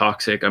definitely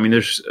toxic. I mean,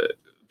 there's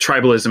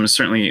tribalism is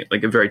certainly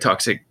like a very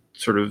toxic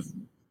sort of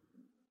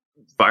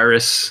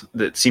virus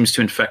that seems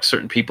to infect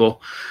certain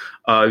people.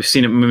 We've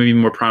seen it maybe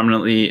more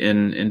prominently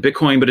in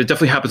Bitcoin, but it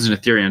definitely happens in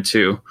Ethereum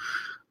too.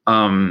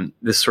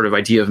 This sort of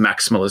idea of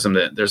maximalism,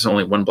 that there's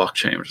only one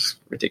blockchain, which is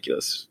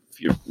ridiculous if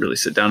you really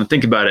sit down and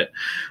think about it.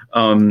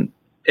 And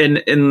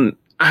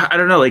I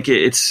don't know, like,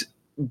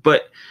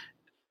 but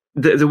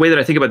the way that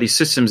I think about these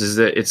systems is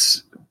that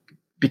it's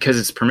because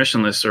it's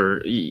permissionless,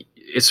 or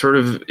it sort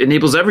of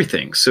enables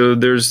everything. So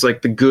there's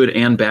like the good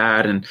and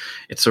bad, and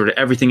it's sort of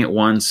everything at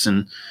once.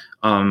 And,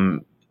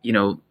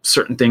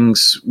 certain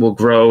things will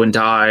grow and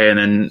die, and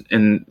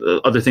then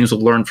other things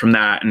will learn from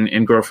that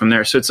and grow from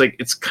there. So it's like,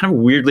 it's kind of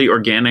weirdly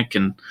organic,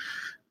 and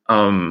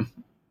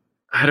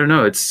I don't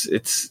know.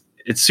 It's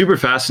super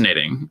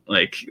fascinating.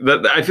 Like,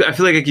 I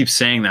feel like I keep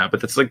saying that, but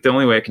that's like the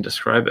only way I can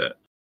describe it.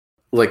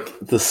 Like,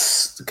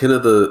 this kind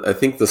of I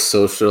think the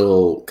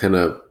social kind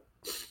of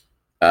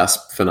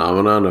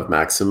phenomenon of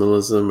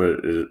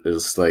maximalism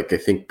is like, I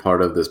think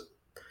part of this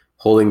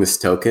holding this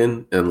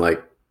token and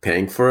like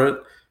paying for it,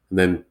 and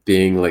then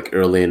being like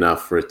early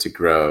enough for it to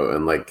grow,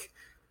 and like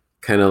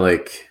kind of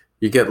like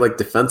you get like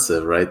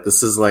defensive, right?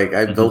 This is like,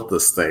 I built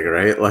this thing,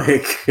 right?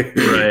 Like,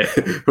 right.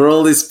 Where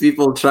all these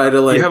people try to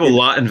like, you have a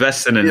lot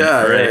invested in it,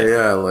 right?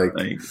 Yeah.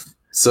 Like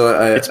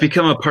so it's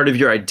become a part of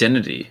your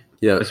identity,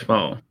 as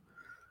well.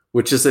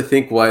 Which is, I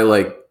think, why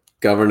like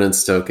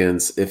governance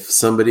tokens, if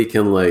somebody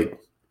can like,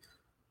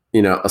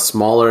 a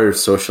smaller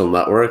social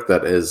network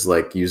that is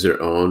like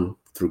user owned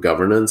through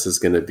governance is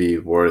going to be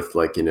worth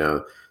like,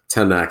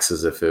 10x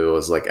as if it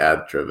was like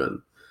ad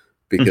driven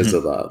because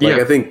of that.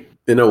 Like, I think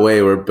in a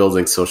way we're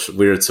building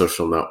weird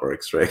social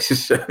networks, right?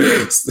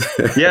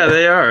 Yeah,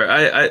 they are.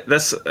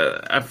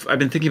 I've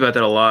been thinking about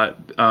that a lot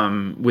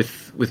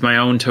with my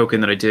own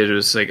token that I did. It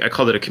was like, I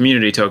called it a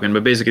community token,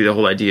 but basically the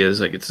whole idea is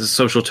like, it's a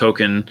social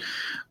token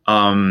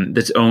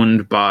that's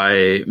owned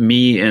by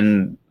me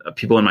and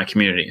people in my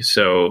community.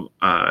 So,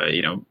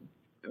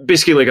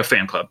 basically like a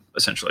fan club,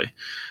 essentially.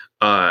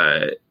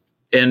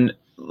 And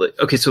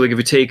okay, so like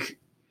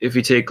if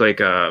you take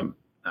like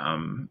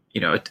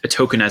a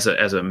token as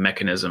a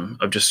mechanism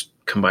of just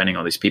combining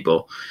all these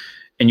people,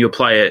 and you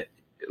apply it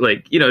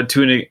like,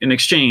 to an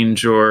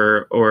exchange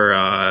or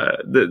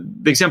the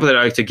example that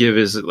I like to give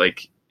is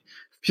like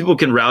people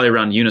can rally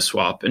around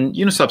Uniswap, and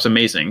Uniswap's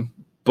amazing,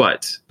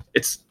 but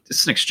it's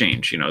an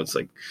exchange. It's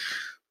like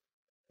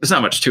there's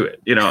not much to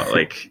it.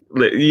 Like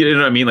you know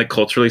what I mean. Like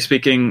culturally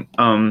speaking,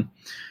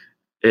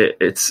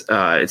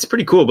 it's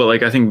pretty cool, but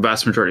like I think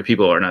vast majority of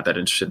people are not that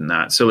interested in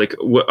that. So like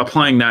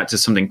applying that to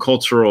something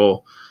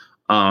cultural,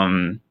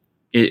 in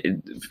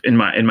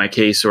my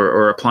case,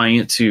 or applying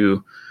it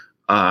to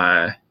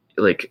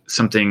like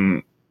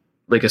something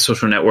like a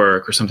social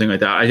network or something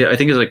like that, I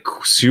think is like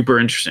super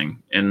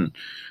interesting, and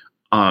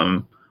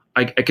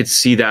I could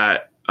see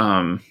that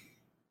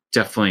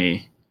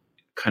definitely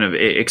kind of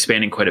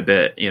expanding quite a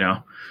bit.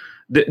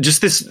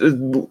 Just this,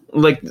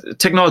 like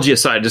technology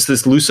aside, just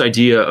this loose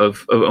idea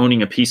of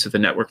owning a piece of the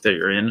network that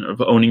you're in,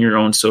 of owning your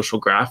own social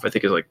graph, I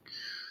think is like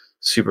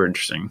super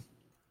interesting.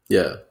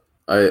 Yeah,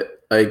 I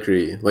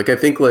agree. Like, I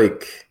think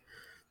like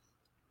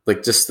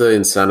just the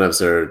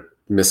incentives are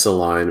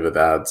misaligned with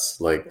ads.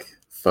 Like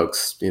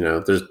folks,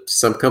 there's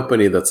some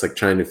company that's like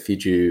trying to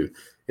feed you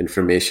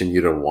information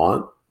you don't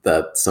want,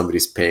 that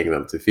somebody's paying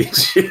them to feed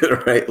you,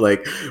 right?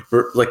 Like,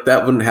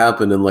 that wouldn't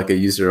happen in like a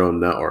user-owned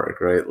network,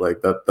 right?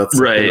 Like that's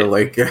right. Kind of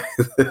like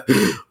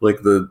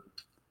like the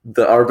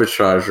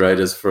arbitrage, right?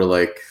 Is for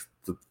like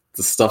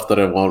the stuff that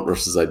I want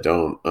versus I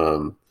don't.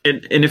 And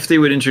if they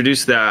would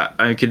introduce that,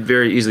 I could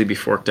very easily be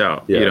forked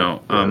out.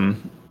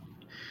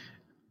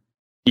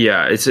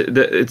 Yeah,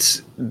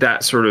 it's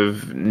that sort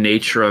of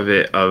nature of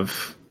it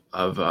of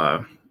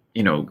a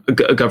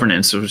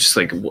governance, or just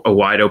like a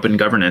wide open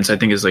governance, I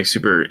think is like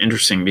super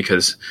interesting,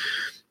 because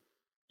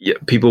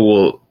people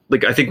will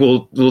like, I think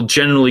will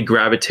generally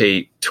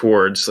gravitate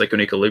towards like an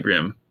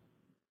equilibrium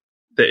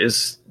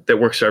that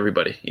works for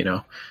everybody,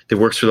 that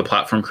works for the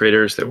platform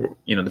creators, that,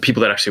 the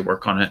people that actually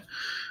work on it,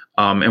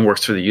 and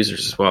works for the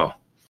users as well.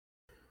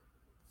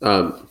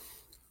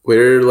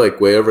 We're like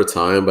way over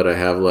time, but I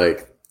have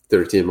like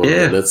 13 more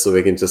minutes, so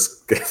we can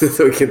just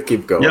so we can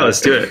keep going. Yeah,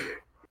 let's do it.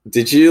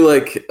 Did you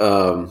like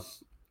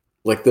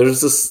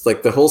there's this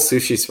like the whole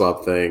sushi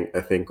swap thing,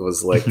 I think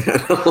was like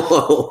kind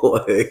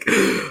of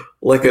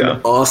like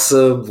an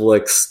awesome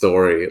like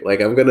story. Like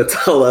I'm gonna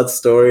tell that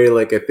story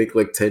like I think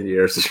like 10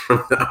 years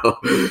from now.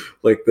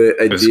 Like the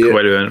idea, it was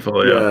quite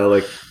eventful. Yeah,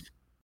 like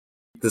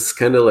this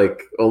kind of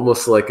like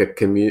almost like a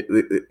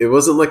community. It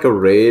wasn't like a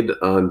raid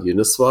on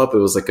Uniswap. It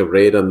was like a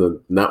raid on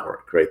the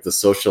network, right? The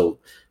social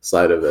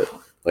side of it.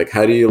 Like,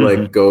 how do you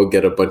like go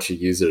get a bunch of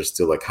users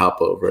to like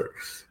hop over?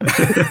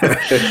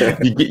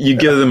 you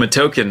give them a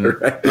token,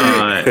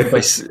 right.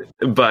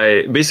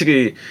 by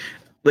basically,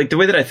 like the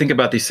way that I think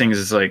about these things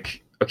is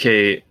like,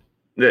 okay,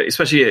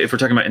 especially if we're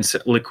talking about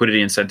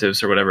liquidity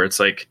incentives or whatever, it's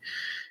like,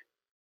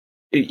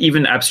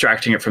 even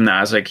abstracting it from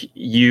that, is like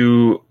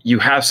you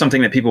have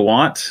something that people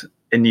want,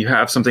 and you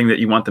have something that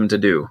you want them to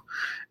do,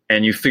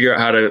 and you figure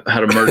out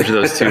how to merge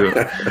those two.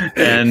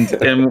 And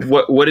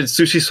what did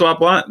SushiSwap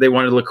want? They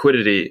wanted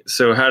liquidity.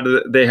 So how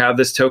do they have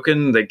this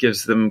token that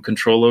gives them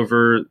control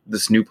over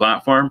this new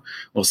platform?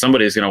 Well,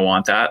 somebody's going to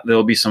want that.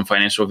 There'll be some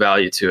financial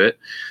value to it.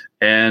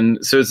 And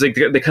so it's like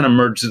they kind of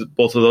merge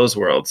both of those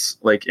worlds.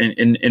 Like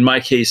in my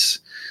case,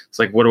 it's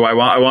like, what do I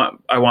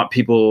want? I want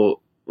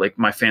people, like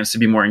my fans, to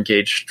be more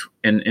engaged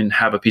and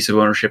have a piece of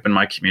ownership in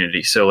my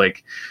community. So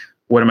like,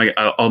 what am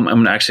I'm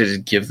going to actually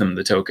just give them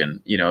the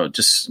token,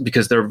 just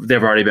because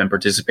they've already been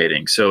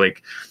participating. So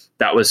like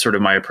that was sort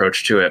of my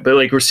approach to it. But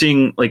like we're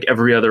seeing like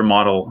every other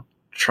model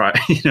tried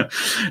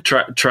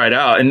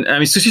out. And I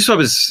mean,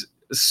 SushiSwap is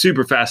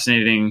super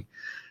fascinating,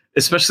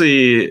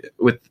 especially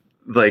with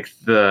like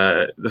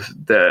the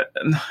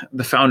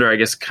founder, I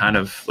guess, kind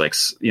of like,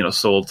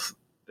 sold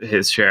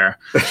his share,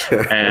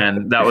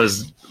 and that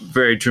was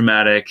very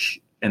dramatic.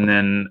 And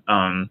then,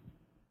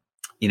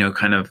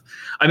 kind of,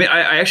 I mean,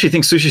 I actually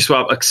think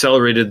SushiSwap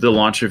accelerated the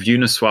launch of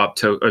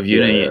Uniswap of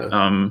Uni.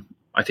 Yeah.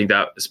 I think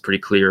that is pretty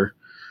clear.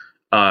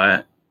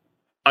 I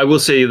will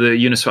say the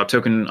Uniswap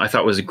token I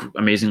thought was an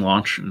amazing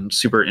launch and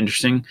super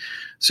interesting.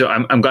 So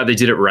I'm glad they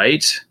did it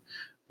right,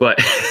 but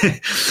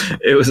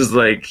it was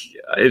like,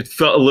 it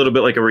felt a little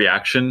bit like a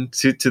reaction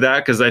to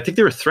that, because I think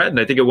they were threatened.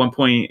 I think at one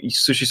point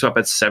SushiSwap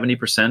had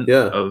 70%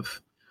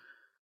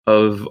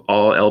 of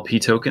all LP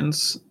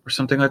tokens or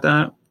something like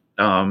that.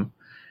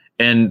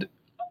 And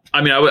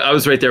I mean, I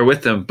was right there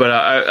with them, but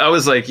I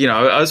was like,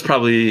 I was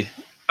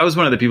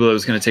one of the people that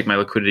was going to take my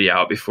liquidity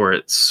out before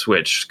it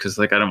switched, because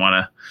like I don't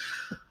want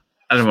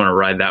to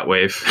ride that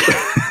wave.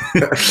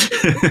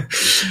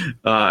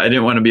 I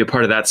didn't want to be a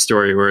part of that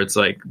story where it's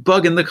like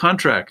bug in the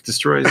contract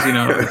destroys,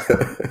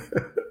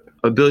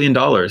 $1 billion.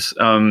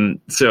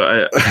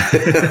 So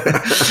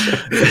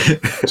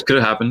it could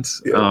have happened.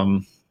 Yeah.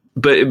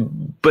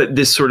 But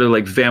this sort of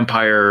like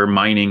vampire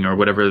mining or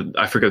whatever,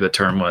 I forget what the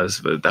term was,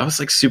 but that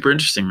was like super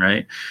interesting,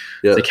 right?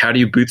 Yeah. It's like, how do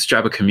you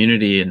bootstrap a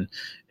community? And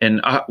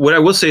what I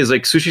will say is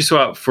like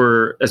SushiSwap,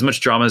 for as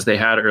much drama as they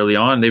had early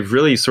on, they've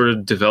really sort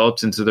of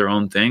developed into their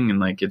own thing.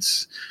 And like,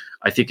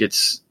 I think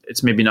it's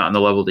maybe not on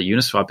the level that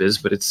Uniswap is,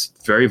 but it's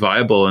very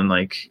viable. And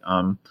like,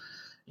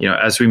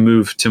 as we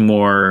move to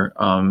more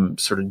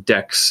sort of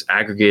DEX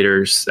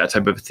aggregators, that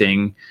type of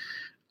thing,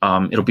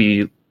 it'll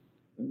be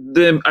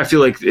I feel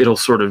like it'll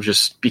sort of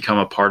just become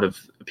a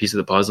piece of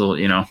the puzzle,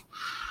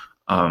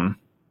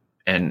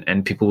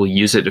 and people will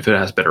use it if it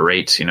has better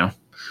rates, Yeah.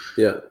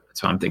 That's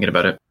how I'm thinking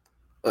about it.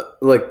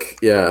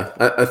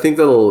 I think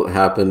that'll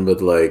happen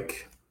with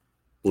like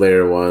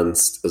layer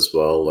ones as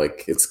well.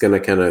 Like it's going to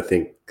kind of, I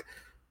think,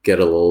 get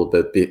a little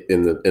bit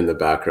in the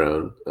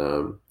background.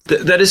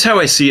 That is how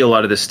I see a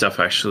lot of this stuff,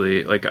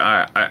 actually. Like,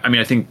 I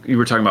mean, I think you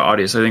were talking about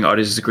Audius. I think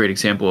Audius is a great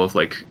example of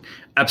like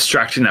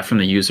abstracting that from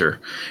the user.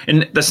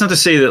 And that's not to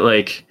say that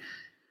like,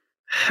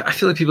 I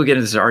feel like people get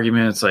into this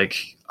argument. It's like,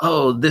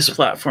 oh, this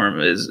platform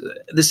is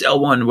this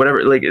L1,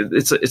 whatever. Like,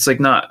 it's like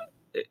not,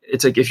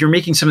 it's like if you're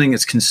making something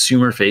that's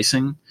consumer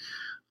facing,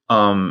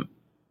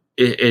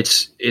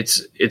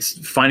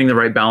 it's finding the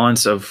right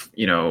balance of,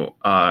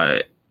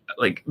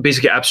 like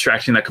basically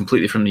abstracting that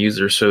completely from the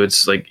user. So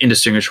it's like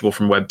indistinguishable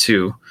from Web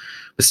 2,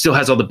 but still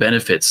has all the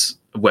benefits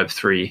of Web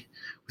 3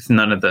 with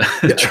none of the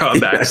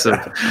drawbacks of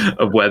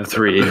Web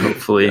 3,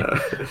 hopefully.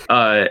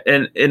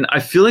 And I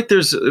feel like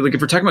there's like,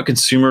 if we're talking about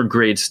consumer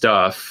grade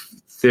stuff,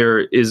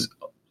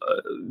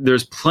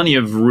 there's plenty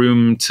of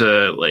room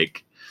to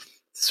like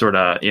sort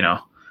of,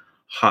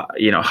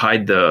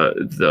 hide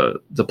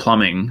the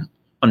plumbing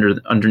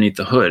underneath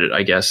the hood,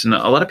 I guess. And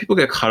a lot of people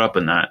get caught up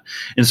in that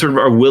and sort of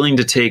are willing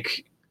to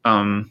take,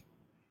 I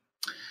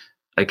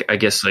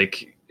guess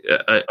like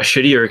a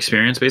shittier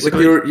experience,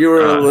 basically. Like you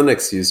were a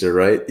Linux user,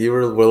 right? You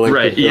were willing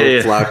to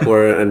build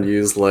Blackware and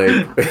use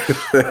like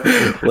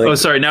oh,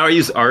 sorry. Now I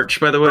use Arch,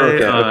 by the way.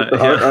 Okay.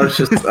 Arch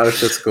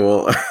is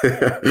cool.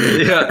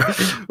 Yeah.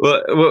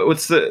 Well,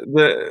 what's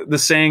the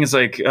saying is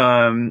like,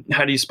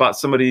 how do you spot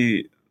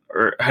somebody,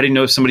 or how do you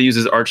know if somebody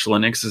uses Arch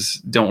Linux?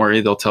 Is don't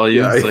worry, they'll tell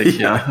you. Yeah, it's like,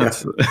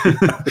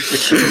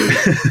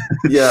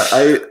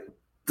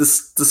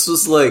 This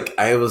was like,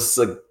 I was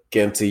a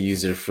Gentoo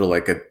user for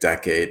like a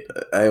decade.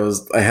 I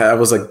was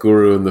like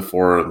guru in the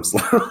forums,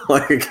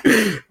 like,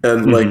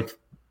 and like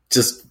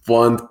just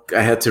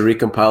I had to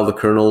recompile the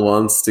kernel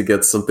once to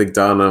get something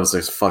done. I was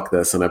like, fuck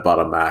this, and I bought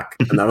a Mac,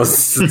 and that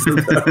was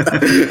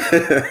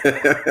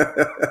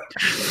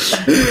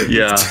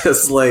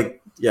just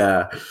like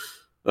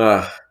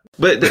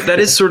But that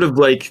is sort of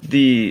like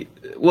I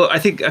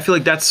feel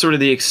like that's sort of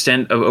the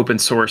extent of open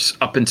source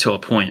up until a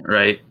point,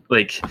 right?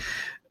 Like,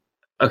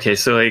 okay,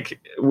 so like,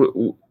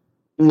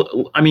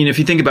 I mean, if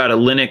you think about it,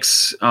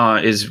 Linux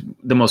is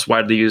the most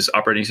widely used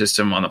operating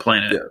system on the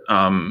planet.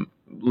 Yeah.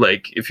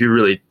 Like, if you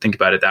really think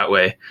about it that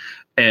way,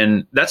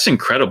 and that's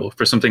incredible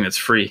for something that's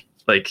free.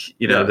 Like,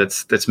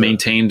 that's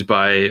maintained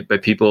by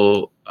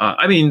people.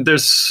 I mean,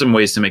 there's some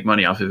ways to make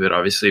money off of it,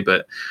 obviously,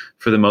 but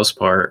for the most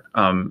part,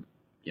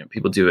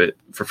 people do it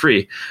for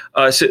free.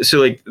 So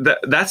like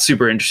that's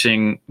super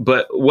interesting.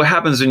 But what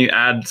happens when you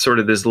add sort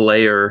of this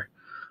layer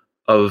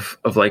of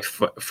like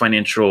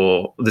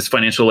financial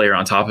layer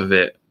on top of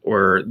it,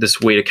 or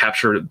this way to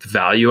capture the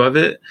value of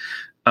it,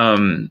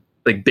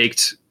 like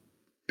baked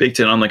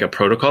in on like a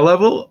protocol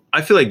level?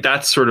 I feel like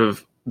that's sort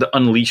of the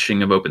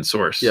unleashing of open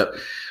source. Yep.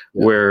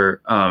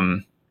 Where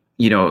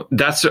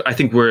that's, I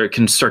think, where it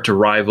can start to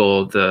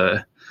rival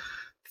the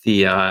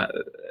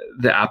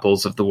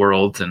Apples of the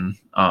world. And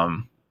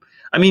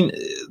I mean,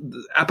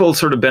 Apple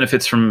sort of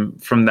benefits from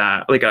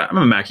that. Like, I'm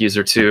a Mac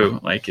user too.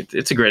 Like,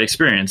 it's a great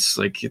experience.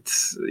 Like,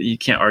 you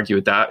can't argue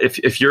with that.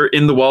 If you're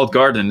in the walled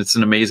garden, it's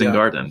an amazing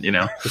garden.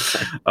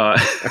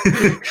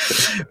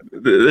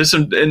 There's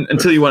some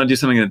until you want to do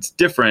something that's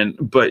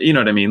different. But you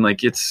know what I mean.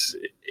 Like,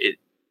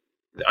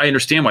 I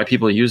understand why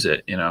people use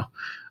it.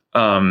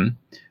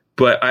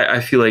 But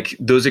I feel like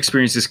those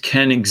experiences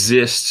can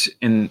exist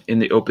in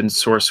the open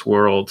source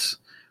world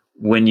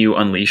when you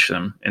unleash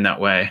them in that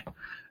way.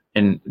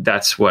 And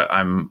that's what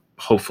I'm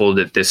hopeful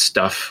that this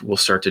stuff will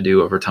start to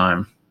do over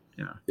time.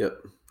 Yep.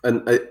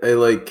 And I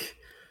like,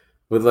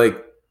 with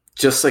like,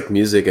 just like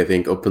music, I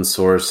think open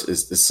source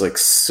is like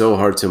so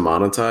hard to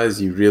monetize.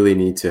 You really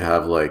need to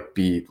have like,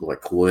 be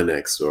like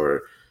Linux,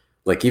 or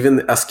like even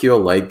the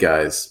SQLite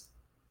guys,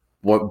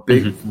 what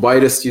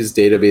widest used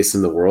database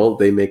in the world,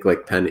 they make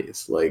like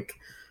pennies. Like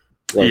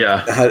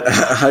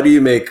how do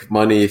you make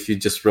money if you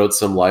just wrote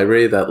some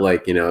library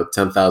that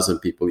 10,000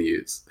 people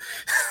use?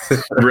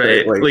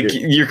 Right. like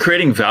you're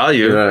creating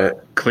value, right?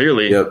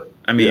 Clearly. Yep.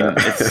 I mean,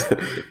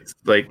 it's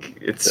like,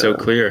 it's so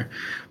clear,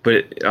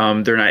 but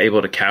they're not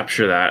able to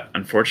capture that,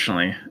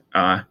 unfortunately.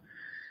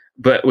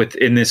 But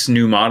within this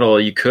new model,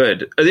 you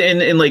could,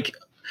 and like,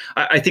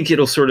 I think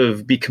it'll sort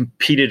of be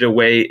competed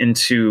away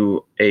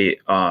into a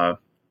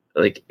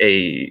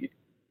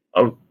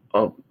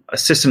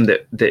system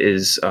that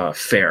is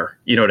fair.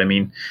 You know what I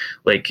mean?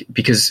 Like,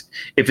 because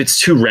if it's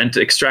too rent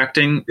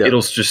extracting,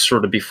 it'll just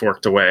sort of be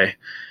forked away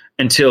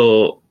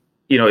until,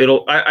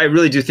 I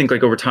really do think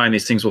like over time,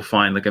 these things will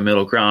find like a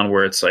middle ground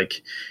where it's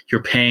like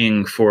you're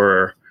paying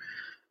for,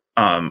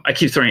 I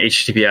keep throwing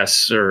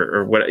HTTPS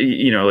or what,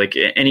 like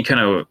any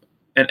kind of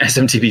an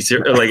SMTP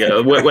server, like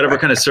whatever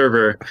kind of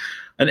server,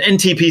 an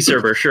NTP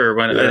server, sure,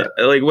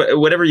 like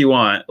whatever you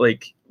want,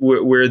 like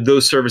where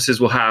those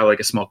services will have like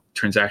a small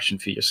transaction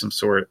fee of some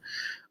sort,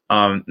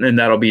 and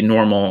that'll be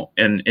normal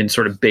and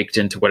sort of baked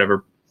into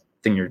whatever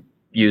thing you're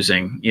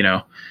using, you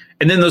know,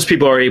 and then those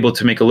people are able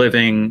to make a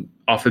living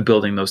off of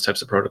building those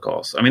types of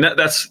protocols. I mean,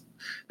 that's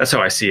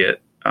how I see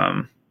it.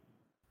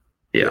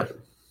 Yeah.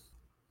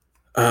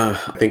 I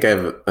think I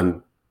have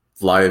a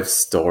live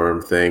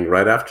storm thing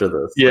right after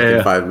this.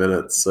 Yeah. 5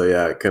 minutes. So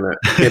yeah,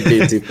 can't be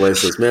in two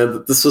places,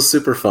 man. This was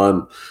super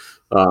fun.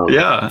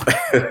 Yeah,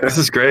 this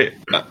is great.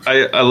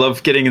 I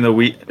love getting in the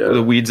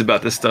weeds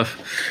about this stuff.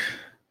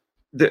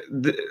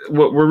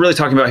 What we're really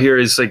talking about here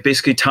is like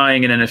basically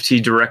tying an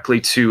NFT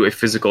directly to a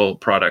physical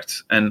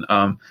product. And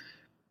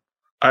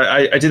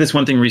I did this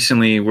one thing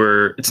recently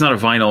where it's not a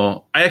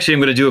vinyl. I actually am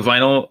going to do a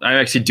vinyl. I'm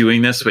actually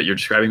doing this, what you're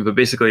describing. But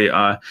basically,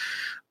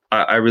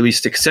 I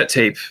released a cassette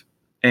tape,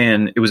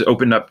 and it was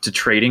opened up to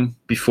trading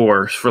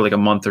for like a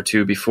month or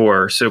two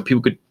before, so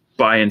people could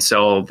buy and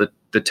sell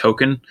the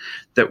token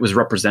that was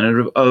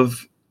representative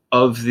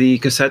of the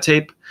cassette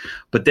tape.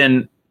 But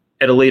then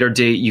at a later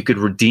date, you could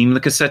redeem the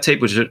cassette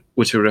tape, which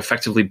would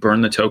effectively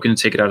burn the token and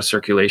take it out of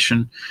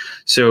circulation.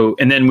 So,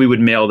 and then we would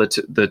mail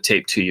the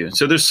tape to you.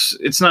 So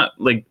it's not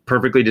like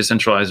perfectly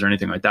decentralized or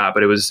anything like that,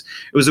 but it was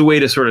a way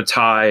to sort of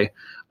tie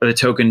the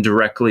token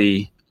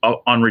directly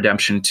on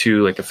redemption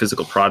to like a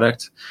physical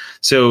product.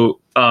 So,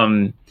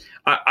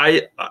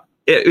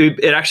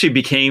 it actually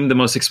became the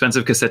most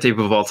expensive cassette tape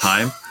of all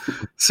time.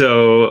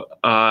 So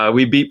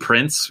we beat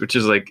Prince, which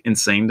is like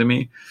insane to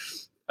me.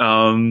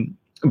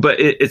 But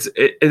it's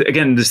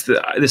again,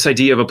 this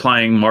idea of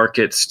applying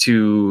markets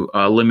to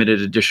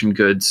limited edition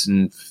goods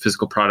and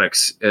physical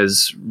products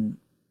is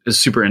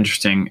super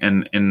interesting.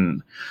 And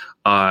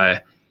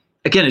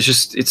again,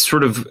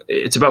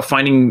 it's about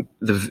finding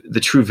the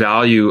true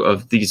value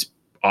of these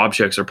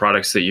objects or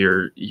products that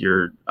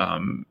you're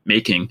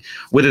making,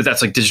 whether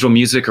that's like digital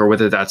music or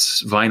whether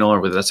that's vinyl or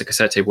whether that's a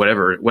cassette tape,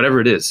 whatever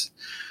it is.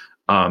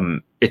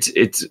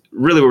 It's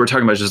really what we're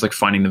talking about is just like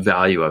finding the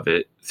value of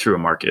it through a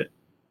market.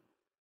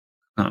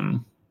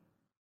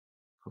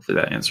 Hopefully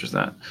that answers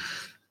that.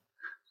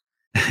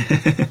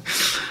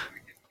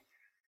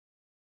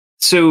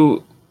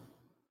 So,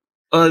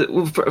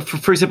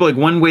 for example, like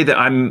one way that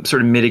I'm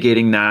sort of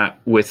mitigating that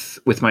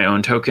with my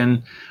own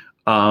token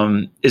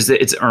is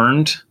that it's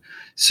earned.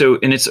 So,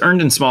 and it's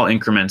earned in small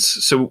increments.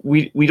 So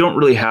we don't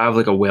really have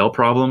like a whale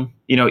problem,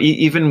 you know,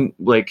 even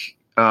like,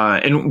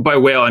 and by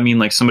whale, I mean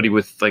like somebody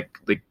with like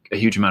a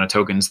huge amount of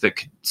tokens that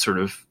could sort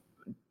of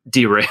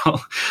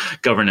derail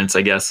governance,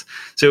 I guess.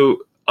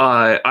 So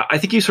I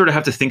think you sort of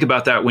have to think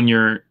about that when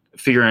you're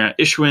figuring out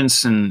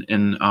issuance and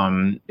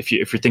if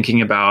you're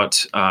thinking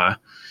about,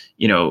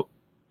 you know,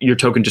 your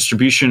token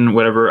distribution,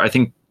 whatever. I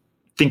think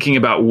thinking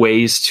about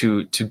ways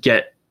to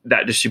get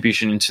that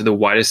distribution into the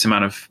widest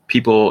amount of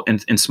people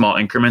in small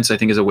increments, I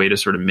think is a way to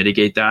sort of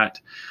mitigate that.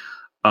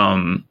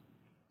 And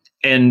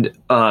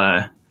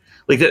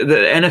like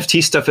the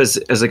NFT stuff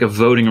as like a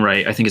voting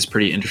right, I think is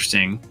pretty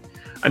interesting.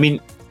 I mean,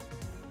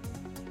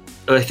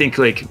 I think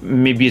like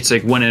maybe it's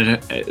like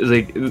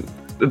like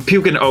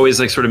people can always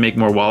like sort of make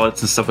more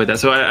wallets and stuff like that.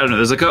 So I don't know.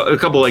 There's like a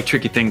couple like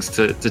tricky things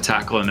to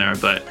tackle in there,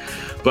 but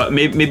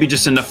maybe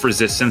just enough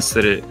resistance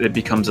that it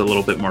becomes a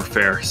little bit more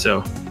fair.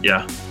 So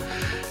yeah.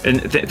 And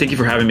thank you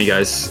for having me,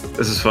 guys.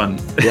 This is fun.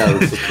 Yeah,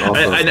 this is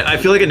awesome. I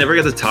feel like I never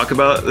get to talk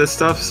about this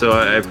stuff, so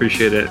I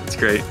appreciate it. It's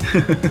great.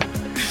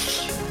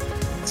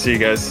 See you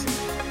guys.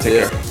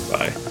 Take care.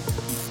 Bye.